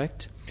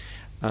perfect.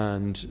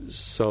 And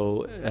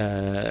so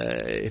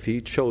if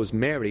He chose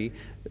Mary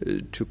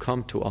to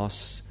come to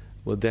us,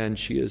 well, then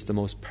she is the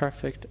most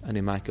perfect and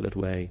immaculate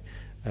way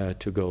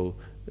to go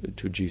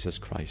to Jesus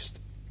Christ.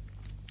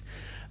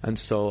 And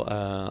so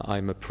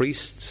I'm a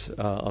priest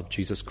of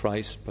Jesus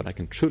Christ, but I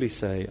can truly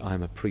say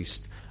I'm a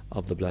priest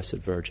of the Blessed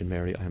Virgin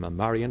Mary. I'm a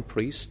Marian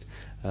priest.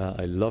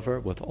 I love her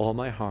with all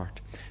my heart,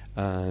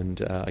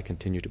 and I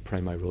continue to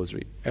pray my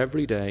rosary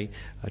every day.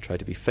 I try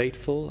to be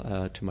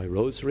faithful to my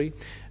rosary.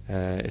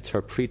 It's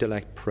her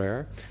predelect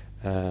prayer.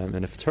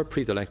 And if it's her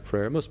predelect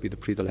prayer, it must be the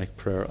predelect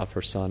prayer of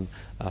her Son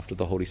after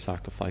the holy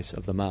sacrifice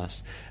of the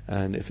Mass.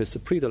 And if it's the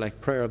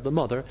predelect prayer of the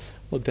Mother,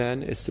 well,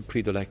 then it's the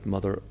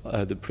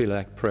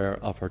predelect prayer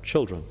of her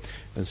children.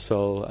 And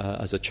so,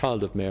 as a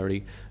child of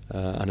Mary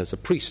and as a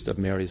priest of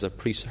Mary, as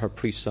her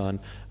priest son,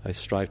 I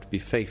strive to be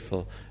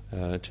faithful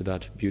to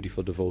that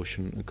beautiful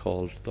devotion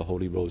called the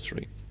Holy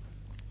Rosary.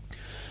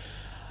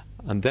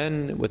 And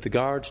then with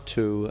regard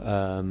to,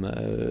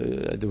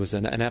 there was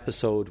an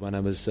episode when I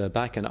was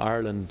back in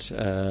Ireland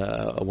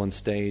at one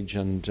stage,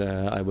 and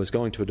I was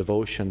going to a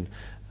devotion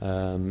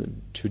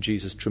to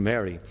Jesus through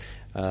Mary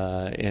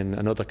in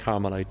another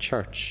Carmelite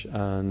church.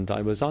 And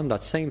I was on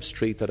that same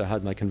street that I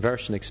had my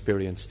conversion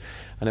experience,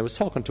 and I was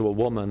talking to a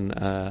woman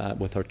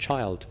with her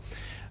child.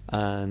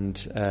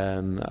 and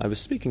I was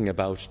speaking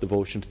about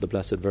devotion to the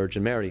Blessed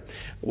Virgin Mary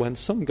when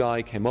some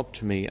guy came up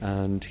to me,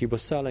 and he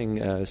was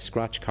selling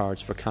scratch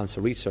cards for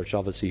cancer research.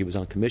 Obviously, he was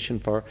on commission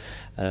for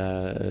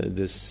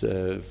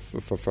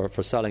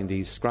selling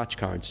these scratch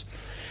cards.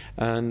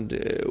 And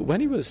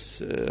when he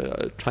was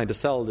trying to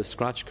sell this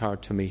scratch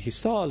card to me, he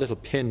saw a little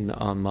pin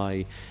on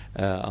my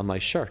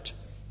shirt.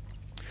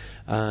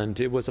 And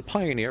it was a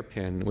pioneer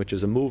pin, which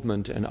is a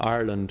movement in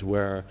Ireland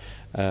where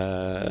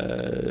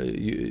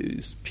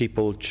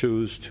people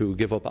choose to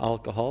give up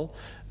alcohol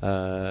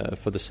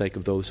for the sake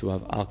of those who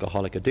have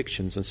alcoholic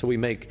addictions. And so we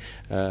make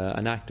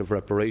an act of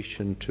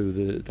reparation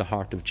to the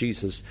heart of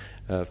Jesus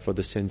for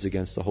the sins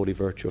against the holy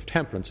virtue of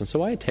temperance. And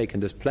so I had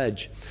taken this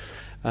pledge.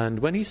 And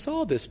when he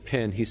saw this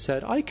pin, he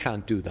said, "I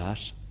can't do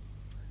that."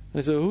 And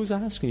I said, "Who's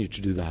asking you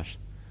to do that?"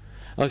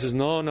 And I says,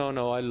 No,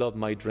 I love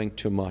my drink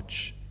too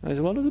much. And I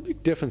said, "Well, there's a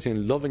big difference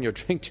in loving your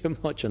drink too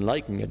much and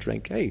liking a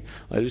drink. Hey,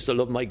 I used to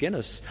love my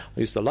Guinness. I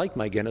used to like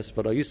my Guinness,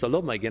 but I used to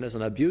love my Guinness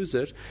and abuse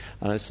it."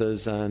 And I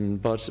says,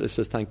 but it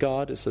says, "Thank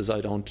God," it says, "I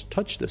don't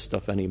touch this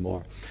stuff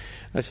anymore."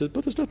 I said,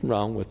 "But there's nothing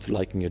wrong with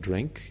liking a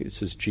drink." It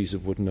says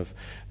Jesus wouldn't have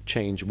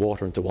changed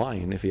water into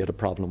wine if he had a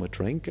problem with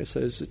drink. It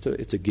says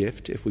it's a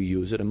gift if we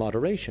use it in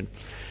moderation.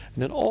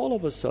 And then all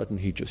of a sudden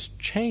he just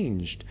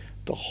changed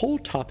the whole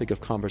topic of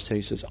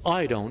conversation.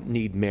 "I don't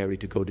need Mary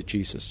to go to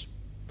Jesus."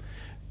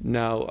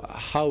 Now,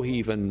 how he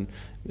even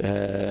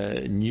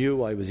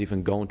knew I was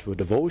even going to a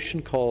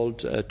devotion called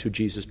To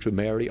Jesus Through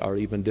Mary, or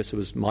even this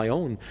was my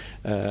own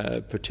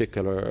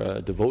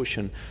particular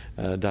devotion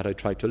that I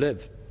tried to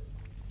live.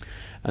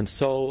 And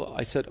so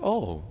I said,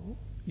 "Oh,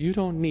 you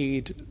don't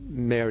need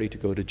Mary to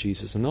go to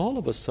Jesus." And all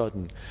of a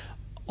sudden,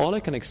 all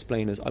I can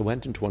explain is I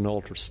went into an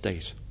altered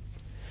state.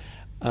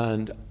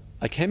 And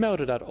I came out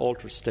of that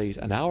altered state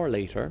an hour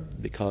later,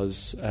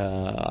 because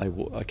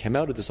I came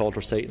out of this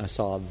altered state and I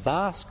saw a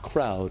vast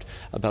crowd,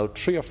 about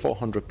 300 or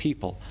 400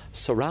 people,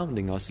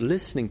 surrounding us,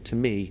 listening to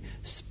me,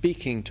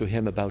 speaking to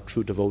him about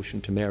true devotion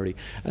to Mary.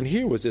 And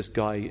here was this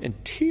guy in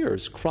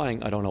tears,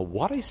 crying. I don't know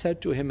what I said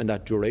to him in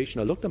that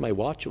duration. I looked at my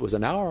watch. It was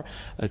an hour.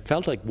 It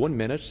felt like 1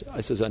 minute.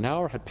 I says, an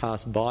hour had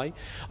passed by.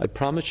 I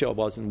promise you I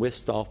wasn't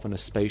whisked off in a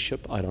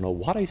spaceship. I don't know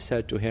what I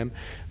said to him,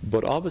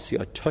 but obviously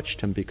I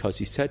touched him, because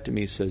he said to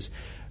me, he says,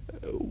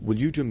 "Will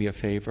you do me a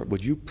favor?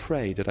 Would you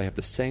pray that I have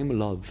the same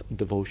love and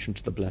devotion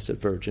to the Blessed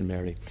Virgin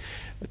Mary?"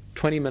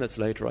 20 minutes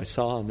later, I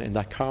saw him in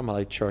that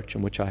Carmelite church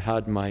in which I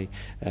had my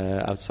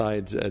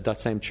that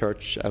same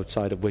church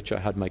outside of which I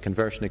had my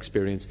conversion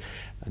experience.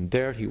 And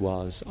there he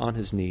was on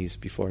his knees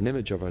before an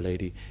image of Our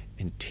Lady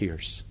in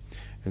tears.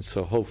 And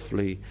so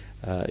hopefully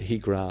he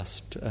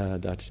grasped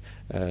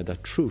that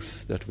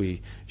truth that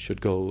we should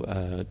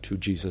go to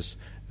Jesus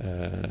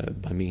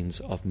by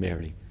means of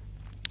Mary.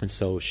 And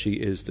so she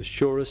is the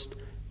surest,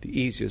 the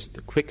easiest,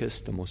 the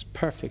quickest, the most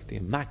perfect, the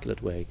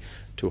immaculate way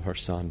to her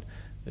Son,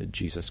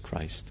 Jesus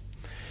Christ.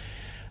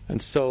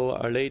 And so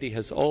Our Lady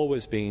has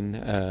always been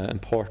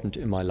important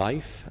in my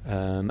life,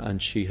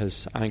 and she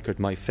has anchored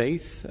my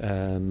faith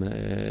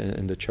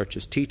in the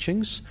Church's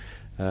teachings,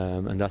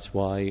 and that's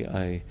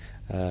why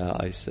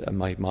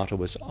my motto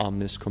was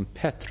Omnis cum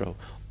Petro,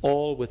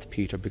 all with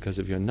Peter, because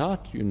if you're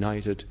not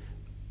united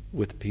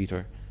with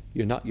Peter,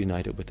 you're not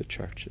united with the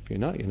Church. If you're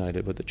not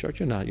united with the Church,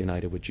 you're not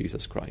united with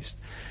Jesus Christ.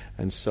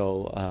 And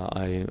so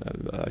I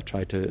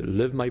try to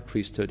live my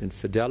priesthood in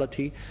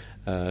fidelity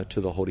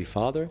to the Holy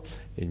Father,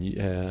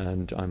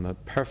 and I'm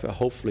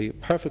hopefully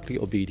perfectly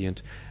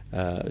obedient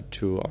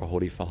to our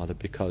Holy Father,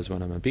 because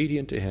when I'm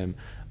obedient to him,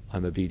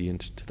 I'm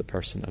obedient to the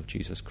person of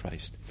Jesus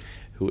Christ,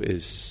 who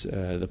is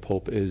the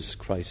Pope is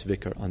Christ's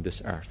vicar on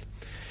this earth.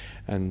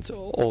 And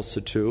also,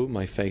 too,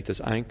 my faith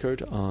is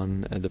anchored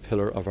on the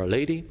pillar of Our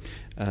Lady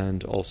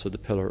and also the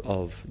pillar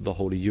of the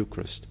Holy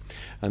Eucharist.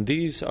 And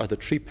these are the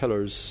three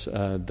pillars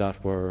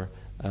that were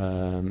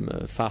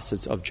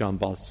facets of John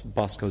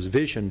Bosco's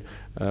vision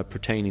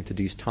pertaining to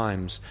these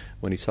times,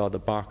 when he saw the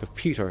bark of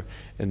Peter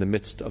in the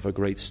midst of a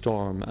great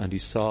storm, and he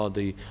saw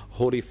the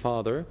Holy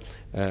Father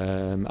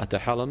at the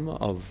helm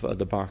of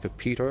the bark of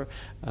Peter,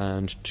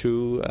 and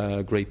two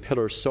great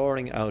pillars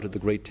soaring out of the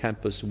great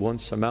tempest, one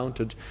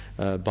surmounted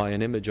by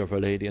an image of Our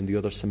Lady and the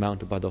other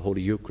surmounted by the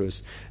Holy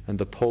Eucharist. And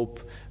the Pope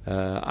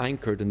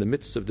anchored in the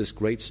midst of this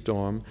great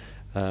storm,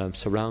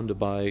 surrounded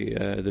by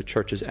the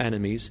Church's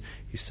enemies.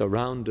 He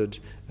surrounded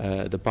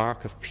the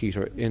bark of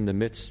Peter in the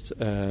midst.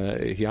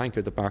 He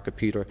anchored the bark of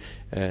Peter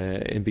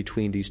in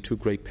between these two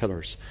great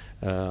pillars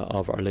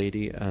of Our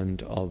Lady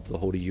and of the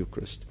Holy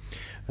Eucharist.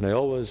 And I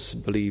always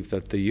believe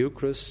that the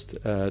Eucharist,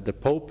 the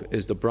Pope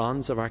is the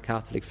bronze of our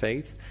Catholic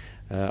faith,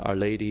 Our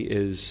Lady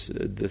is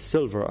the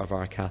silver of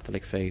our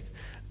Catholic faith,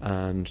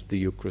 and the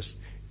Eucharist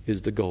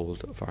is the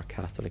gold of our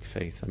Catholic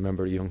faith. I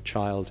remember a young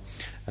child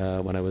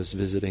when I was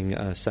visiting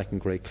a second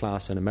grade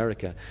class in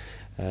America.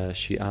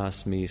 She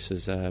asked me,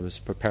 says I was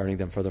preparing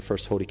them for their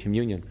first Holy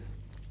Communion,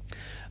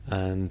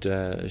 and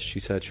she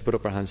put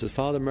up her hand, says,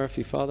 Father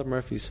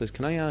Murphy, says,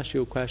 can I ask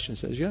you a question?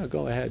 Says, yeah,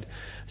 go ahead.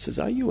 Says,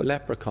 are you a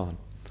leprechaun?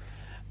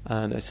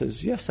 And I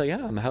says, yes, I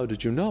am. How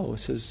did you know? He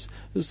says,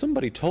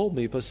 somebody told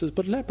me,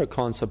 but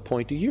leprechauns have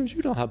pointy ears.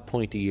 You don't have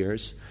pointy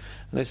ears.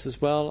 And I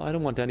says, well, I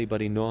don't want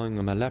anybody knowing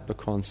I'm a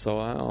leprechaun, so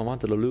I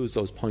wanted to lose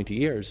those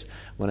pointy ears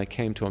when I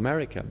came to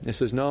America. He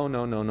says,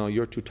 no,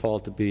 you're too tall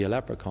to be a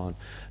leprechaun.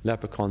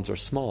 Leprechauns are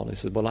small. He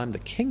says, well, I'm the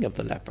king of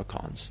the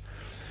leprechauns.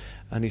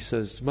 And he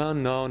says, well,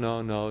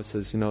 no. He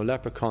says,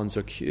 leprechauns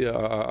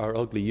are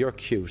ugly, you're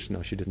cute.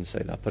 No, she didn't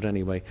say that. But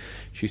anyway,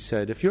 she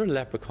said, if you're a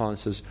leprechaun,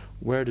 says,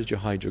 where did you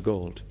hide your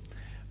gold?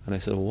 And I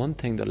said, well, one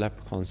thing that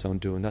leprechauns don't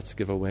do, and that's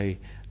give away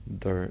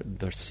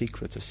their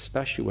secrets,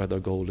 especially where their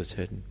gold is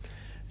hidden.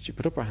 She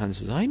put up her hand and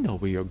says, I know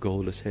where your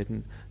gold is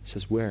hidden. He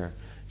says, where?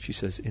 She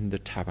says, in the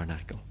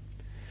tabernacle.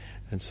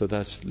 And so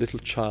that little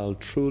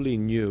child truly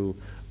knew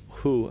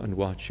who and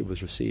what she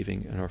was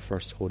receiving in her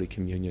first Holy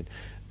Communion.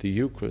 The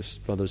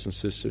Eucharist, brothers and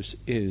sisters,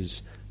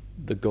 is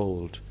the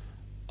gold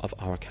of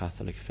our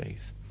Catholic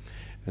faith.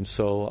 And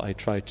so I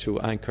try to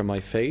anchor my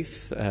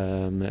faith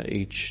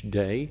each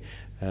day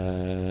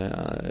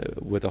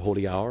with a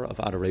holy hour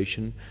of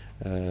adoration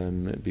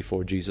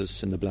before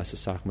Jesus in the Blessed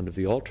Sacrament of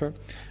the altar.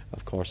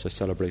 Of course, I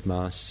celebrate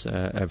Mass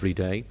every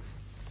day,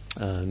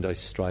 and I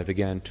strive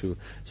again to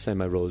say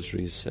my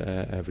rosaries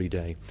every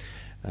day.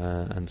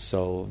 And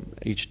so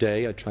each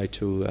day I try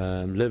to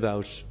live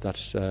out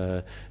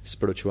that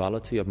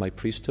spirituality of my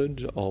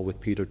priesthood, all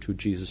with Peter, to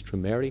Jesus, through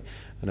Mary,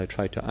 and I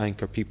try to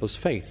anchor people's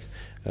faith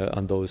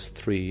on those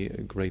three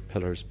great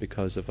pillars,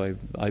 because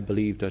I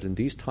believe that in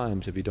these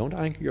times, if you don't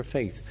anchor your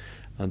faith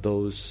on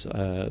those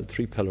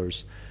three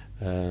pillars,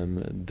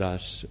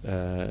 that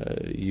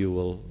you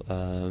will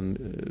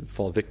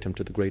fall victim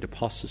to the great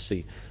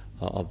apostasy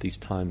of these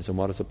times. And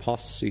what is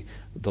apostasy?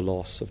 The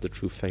loss of the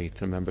true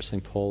faith. Remember,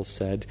 St. Paul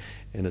said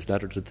in his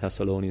letter to the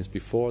Thessalonians,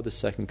 before the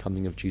second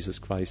coming of Jesus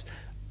Christ,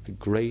 the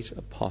great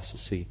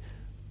apostasy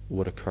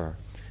would occur.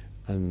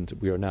 And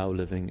we are now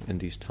living in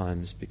these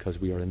times because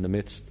we are in the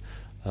midst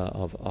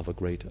of a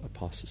great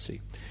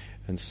apostasy.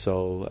 And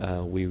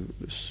so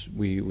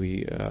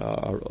we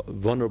are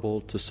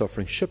vulnerable to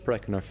suffering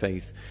shipwreck in our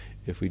faith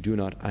if we do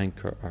not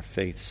anchor our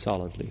faith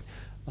solidly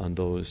on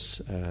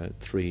those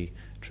three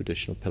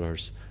traditional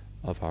pillars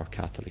of our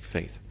Catholic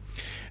faith.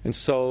 And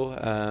so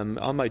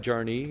on my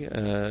journey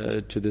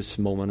to this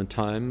moment in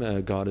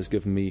time, God has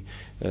given me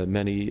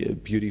many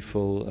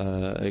beautiful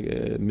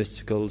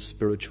mystical,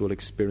 spiritual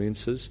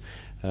experiences.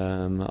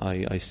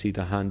 I see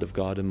the hand of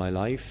God in my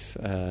life.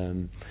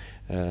 I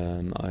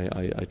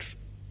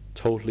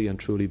totally and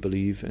truly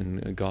believe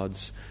in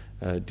God's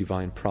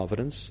divine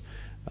providence,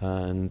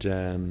 and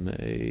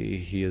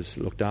He has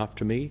looked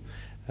after me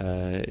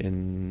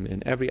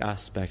in every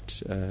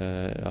aspect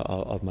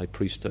of my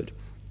priesthood.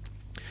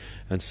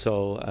 And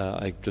so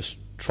I just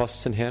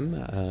trust in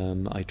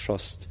Him. I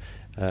trust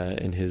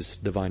in His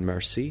divine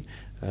mercy.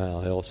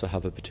 I also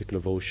have a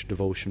particular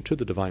devotion to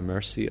the divine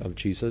mercy of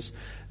Jesus.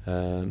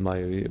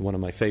 One of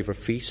my favorite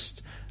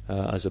feasts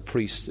as a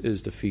priest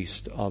is the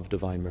Feast of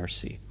Divine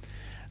Mercy.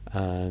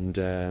 And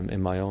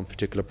in my own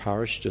particular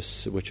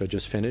parish, which I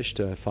just finished,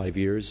 5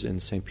 years in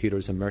St.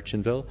 Peter's in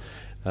Merchantville,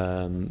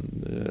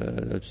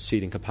 a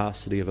seating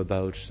capacity of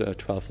about 12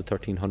 to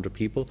 1,300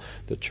 people.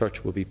 The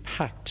church will be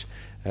packed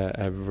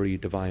every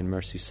Divine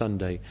Mercy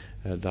Sunday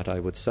that I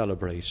would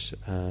celebrate.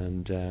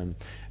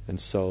 And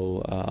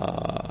so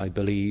I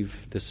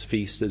believe this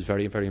feast is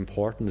very, very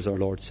important. As our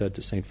Lord said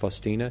to St.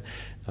 Faustina,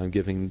 I'm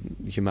giving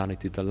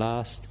humanity the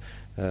last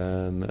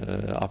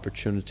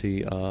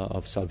opportunity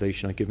of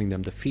salvation. I'm giving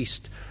them the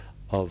feast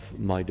of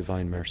my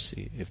divine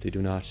mercy. If they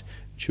do not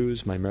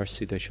choose my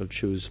mercy, they shall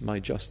choose my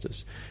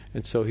justice.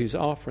 And so He's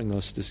offering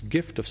us this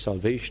gift of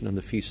salvation on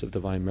the Feast of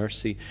Divine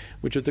Mercy,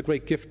 which is the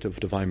great gift of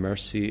divine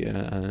mercy,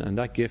 and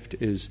that gift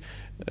is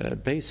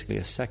basically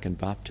a second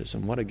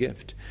baptism. What a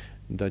gift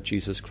that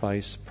Jesus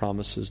Christ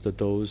promises that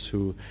those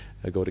who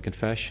go to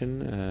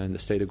confession in the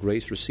state of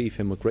grace receive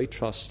Him with great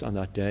trust on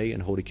that day in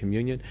Holy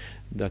Communion,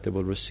 that they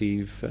will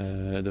receive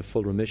the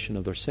full remission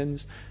of their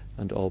sins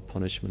and all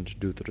punishment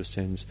due to their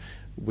sins,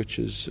 which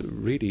is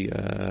really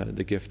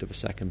the gift of a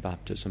second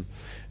baptism.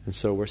 And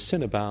so where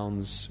sin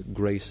abounds,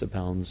 grace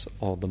abounds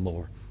all the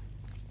more.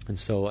 And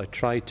so I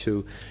try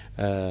to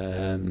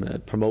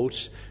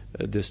promote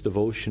this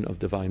devotion of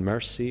divine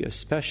mercy.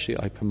 Especially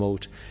I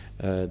promote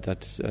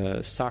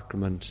that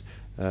sacrament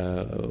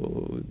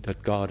that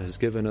God has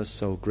given us,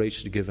 so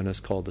graciously given us,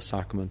 called the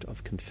sacrament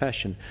of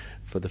confession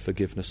for the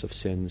forgiveness of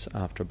sins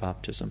after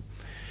baptism.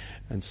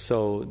 And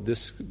so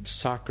this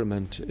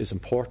sacrament is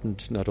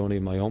important not only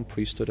in my own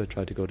priesthood. I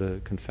try to go to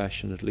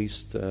confession at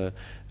least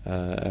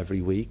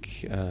every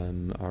week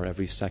or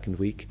every second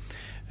week,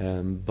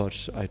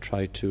 but I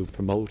try to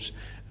promote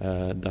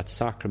that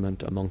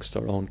sacrament amongst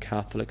our own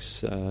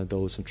Catholics,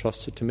 those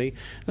entrusted to me,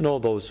 and all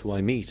those who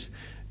I meet.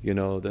 You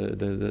know,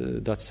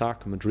 that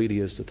sacrament really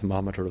is the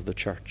thermometer of the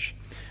Church,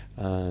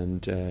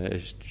 and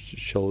it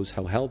shows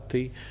how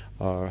healthy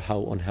or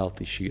how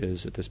unhealthy she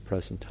is at this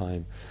present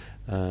time.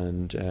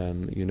 And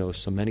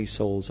so many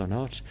souls are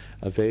not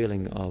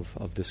availing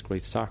of this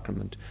great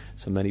sacrament.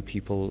 So many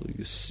people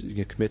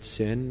commit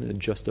sin and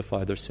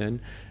justify their sin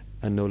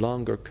and no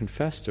longer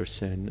confess their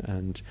sin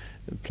and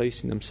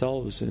placing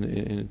themselves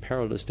in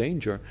perilous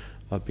danger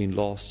of being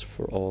lost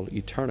for all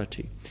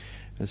eternity.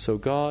 And so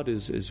God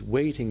is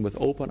waiting with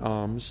open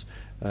arms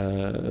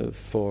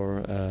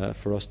for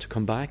us to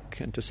come back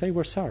and to say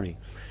we're sorry.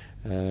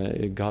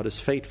 God is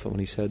faithful, and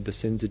He said, the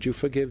sins that you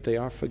forgive, they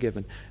are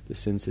forgiven. The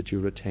sins that you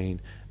retain,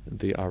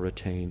 they are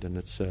retained. And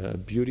it's a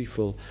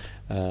beautiful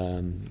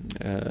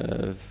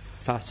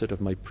facet of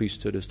my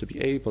priesthood, is to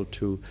be able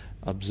to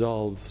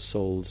absolve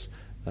souls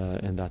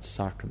in that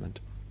sacrament.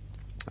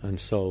 And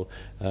so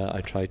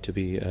I try to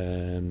be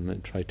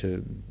in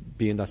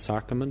that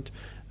sacrament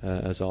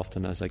as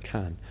often as I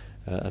can,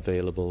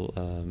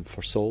 available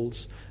for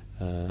souls,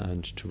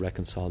 and to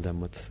reconcile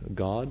them with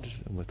God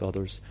and with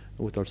others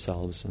and with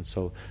ourselves, and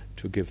so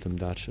to give them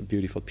that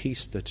beautiful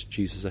peace that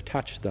Jesus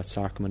attached to that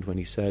sacrament when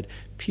He said,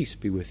 "Peace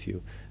be with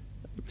you.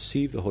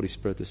 Receive the Holy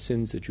Spirit. The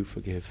sins that you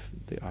forgive,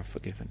 they are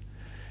forgiven."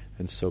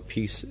 And so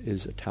peace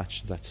is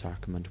attached to that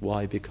sacrament.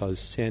 Why? Because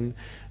sin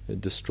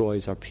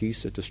destroys our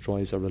peace. It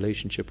destroys our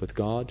relationship with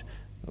God,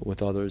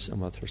 with others, and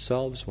with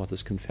ourselves. What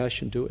does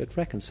confession do? It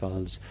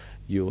reconciles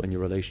you and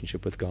your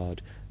relationship with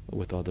God,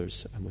 with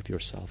others, and with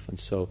yourself. And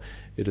so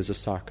it is a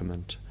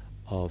sacrament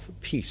of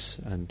peace,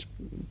 and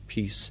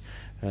peace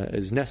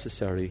is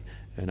necessary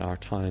in our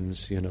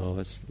times.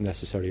 It's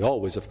necessary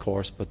always, of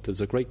course, but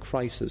there's a great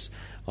crisis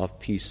of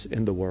peace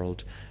in the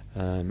world,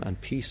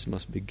 and peace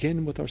must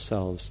begin with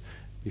ourselves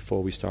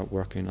before we start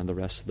working on the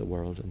rest of the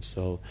world. And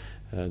so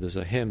there's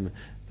a hymn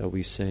that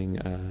we sing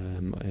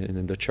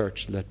in the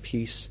church, "Let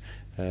peace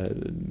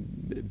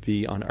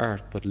be on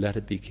earth, but let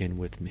it begin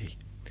with me."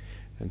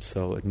 And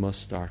so it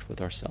must start with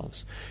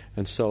ourselves.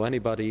 And so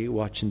anybody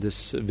watching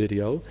this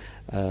video,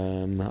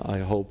 I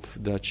hope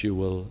that you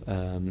will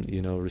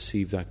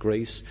receive that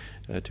grace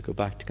to go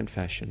back to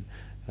confession,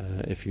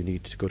 if you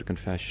need to go to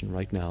confession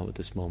right now at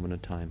this moment in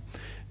time.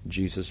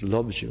 Jesus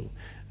loves you,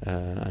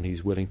 and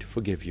He's willing to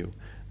forgive you.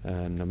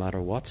 No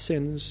matter what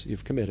sins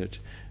you've committed,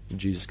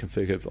 Jesus can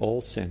forgive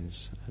all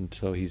sins. And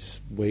so He's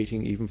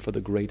waiting even for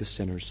the greatest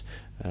sinners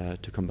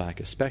to come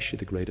back, especially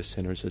the greatest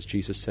sinners. As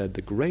Jesus said,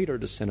 the greater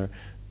the sinner,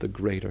 the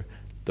greater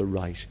the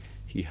right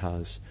he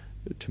has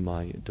to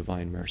my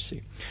divine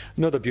mercy.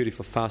 Another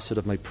beautiful facet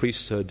of my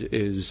priesthood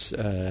is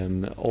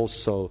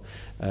also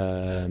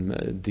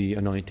the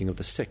anointing of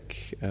the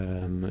sick,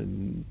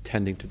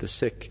 tending to the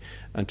sick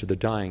and to the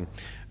dying.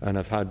 And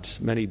I've had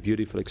many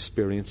beautiful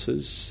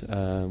experiences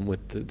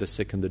with the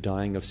sick and the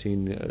dying. I've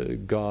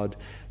seen God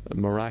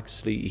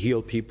miraculously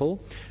heal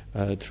people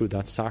through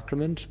that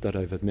sacrament that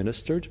I've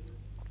administered.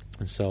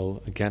 And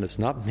so, again, it's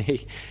not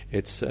me,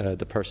 it's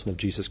the person of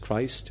Jesus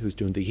Christ who's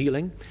doing the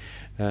healing.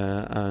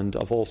 And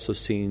I've also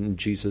seen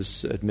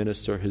Jesus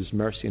administer His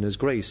mercy and His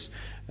grace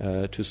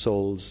to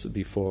souls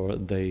before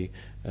they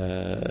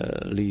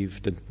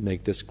leave to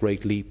make this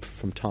great leap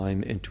from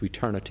time into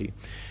eternity.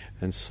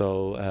 And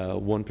so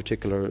one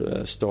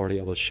particular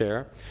story I will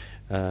share.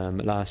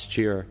 Last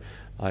year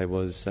I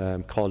was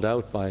called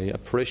out by a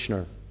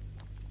parishioner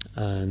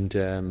and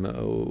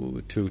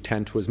to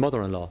tend to his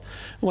mother-in-law.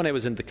 When I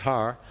was in the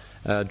car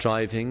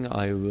driving,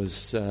 I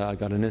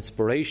got an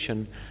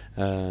inspiration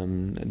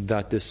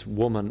that this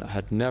woman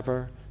had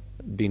never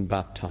been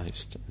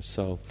baptized.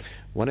 So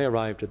when I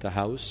arrived at the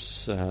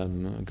house,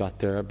 got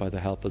there by the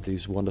help of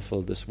this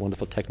wonderful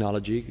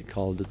technology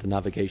called the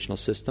navigational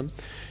system.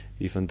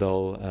 Even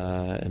though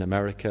in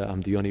America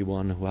I'm the only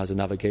one who has a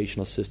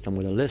navigational system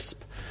with a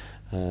lisp.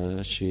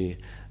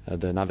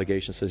 The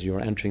navigation says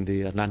you're entering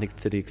the Atlantic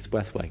City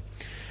Expressway.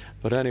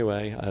 But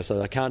anyway, I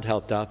said I can't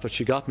help that. But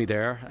she got me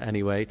there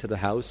anyway to the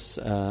house,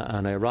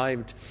 and I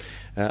arrived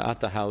at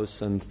the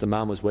house, and the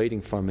man was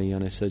waiting for me.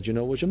 And I said,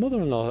 was your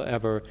mother-in-law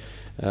ever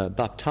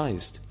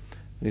baptized?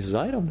 And he says,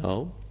 I don't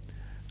know.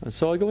 And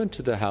so I go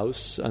into the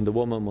house, and the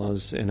woman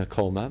was in a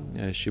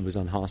coma. She was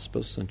on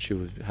hospice, and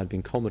she had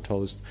been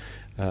comatose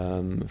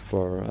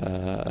for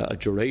a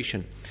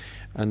duration.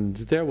 And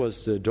there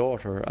was the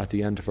daughter at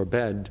the end of her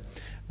bed,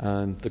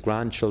 and the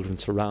grandchildren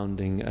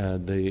surrounding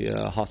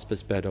the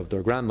hospice bed of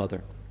their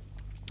grandmother.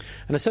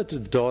 And I said to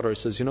the daughter, I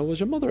says,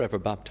 was your mother ever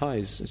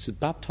baptized? I said,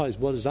 baptized,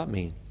 what does that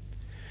mean?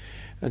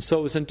 And so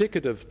it was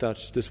indicative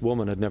that this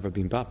woman had never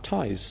been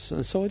baptized.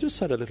 And so I just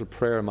said a little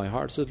prayer in my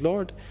heart. I said,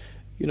 Lord,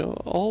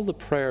 all the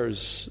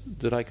prayers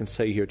that I can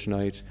say here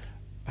tonight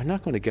are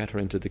not going to get her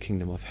into the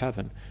kingdom of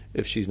heaven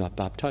if she's not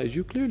baptized.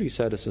 You clearly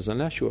said, it says,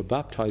 unless you are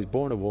baptized,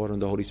 born of water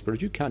and the Holy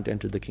Spirit, you can't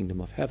enter the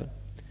kingdom of heaven.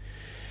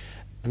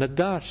 And at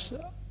that,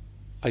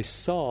 I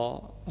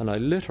saw, and I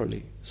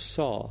literally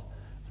saw,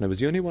 and I was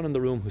the only one in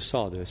the room who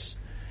saw this,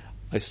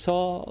 I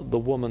saw the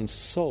woman's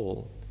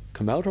soul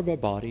come out of her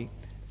body.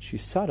 She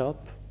sat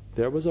up,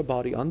 there was her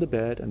body on the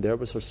bed, and there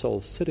was her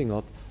soul sitting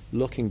up,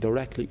 looking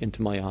directly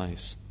into my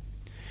eyes.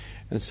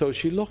 And so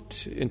she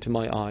looked into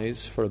my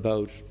eyes for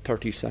about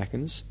 30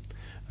 seconds,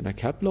 And I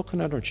kept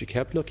looking at her, and she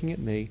kept looking at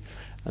me.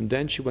 And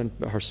then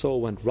her soul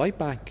went right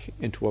back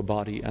into her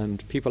body.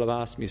 And people have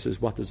asked me,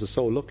 says, what does the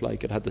soul look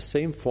like? It had the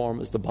same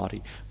form as the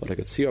body. But I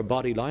could see her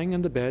body lying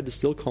in the bed,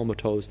 still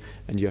comatose,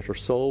 and yet her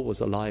soul was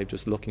alive,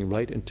 just looking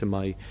right into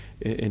my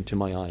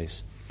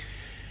eyes.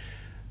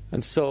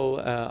 And so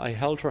I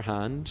held her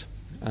hand,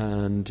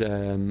 and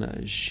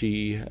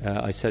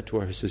I said to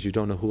her, I says, you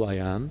don't know who I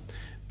am,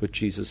 but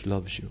Jesus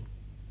loves you,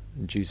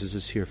 and Jesus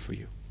is here for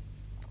you.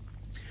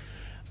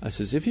 I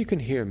says, if you can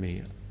hear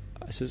me,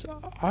 I says,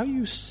 are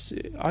you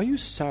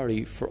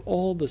sorry for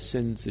all the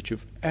sins that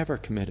you've ever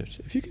committed?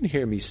 If you can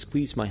hear me,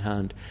 squeeze my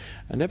hand.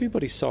 And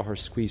everybody saw her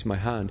squeeze my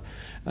hand,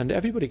 and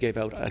everybody gave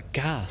out a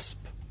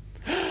gasp.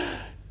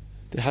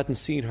 They hadn't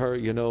seen her,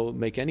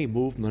 make any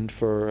movement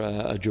for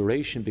a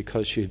duration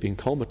because she had been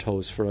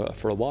comatose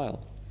for a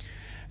while.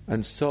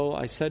 And so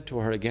I said to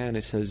her again, I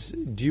says,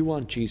 do you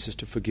want Jesus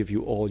to forgive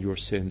you all your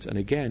sins? And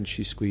again,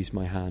 she squeezed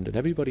my hand. And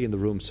everybody in the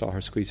room saw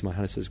her squeeze my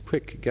hand. I says,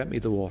 quick, get me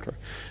the water.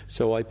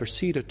 So I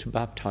proceeded to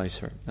baptize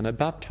her. And I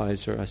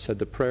baptized her. I said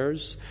the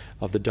prayers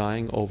of the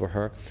dying over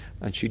her,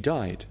 and she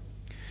died.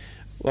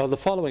 Well, the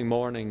following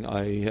morning,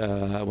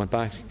 I went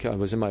back. I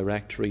was in my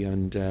rectory,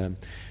 and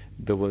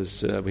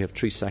we have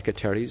 3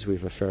 secretaries. We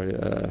have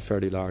a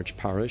fairly large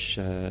parish.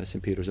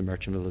 St. Peter's in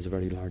Merchantville is a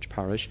very large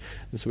parish.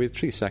 And so we have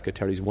 3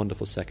 secretaries,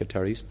 wonderful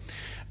secretaries.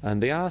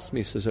 And they asked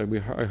me, says, I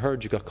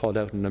heard you got called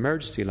out in an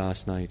emergency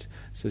last night. I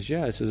says,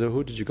 yeah. I says,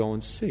 who did you go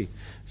and see?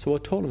 So I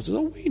told them, I says,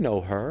 we know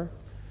her.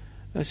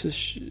 I says,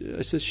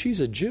 she's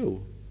a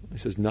Jew. I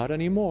says, not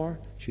anymore.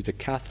 She's a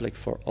Catholic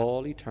for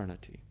all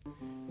eternity.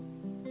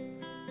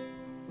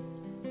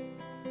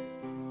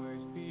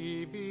 Christ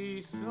be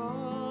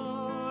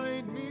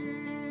beside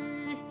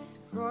me,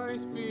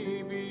 Christ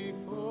be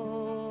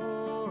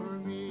before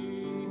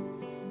me,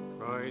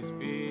 Christ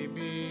be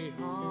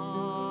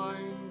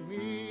behind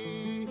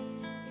me,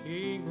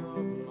 King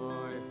of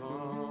my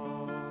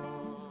heart.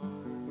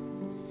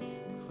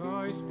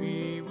 Christ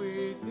be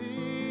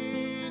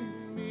within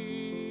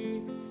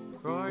me,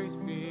 Christ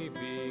be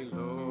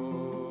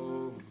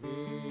below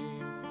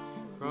me,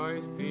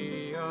 Christ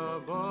be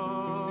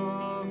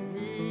above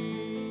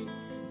me,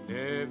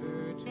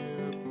 never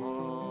to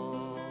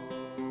part.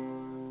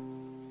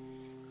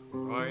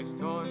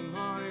 Christ on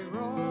my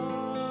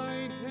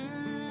right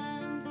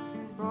hand,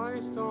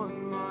 Christ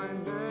on my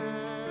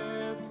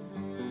left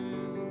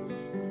hand,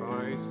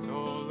 Christ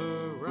all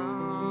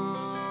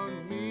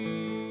around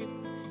me,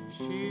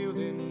 shield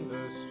in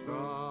the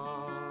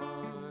strife.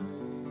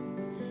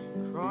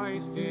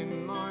 Christ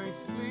in my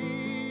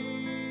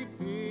sleeping,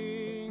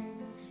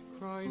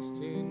 Christ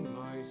in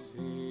my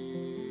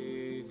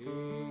sitting,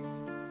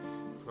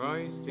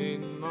 Christ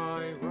in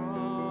my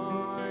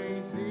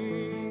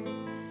rising,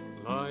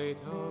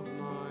 light of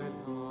my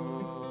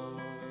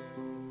life.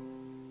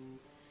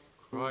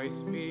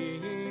 Christ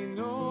be in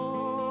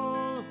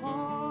all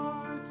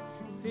hearts,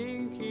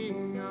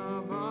 thinking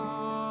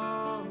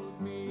about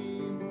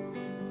me.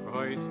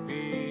 Christ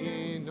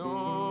be in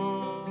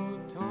all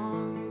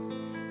tongues,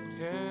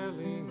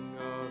 telling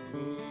of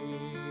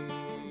me.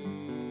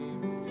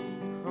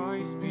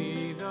 Christ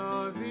be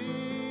the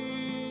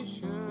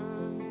vision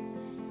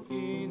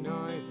in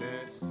eyes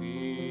that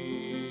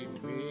see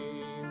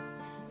me,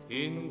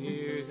 in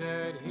ears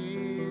that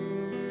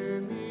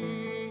hear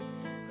me,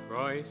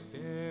 Christ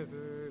ever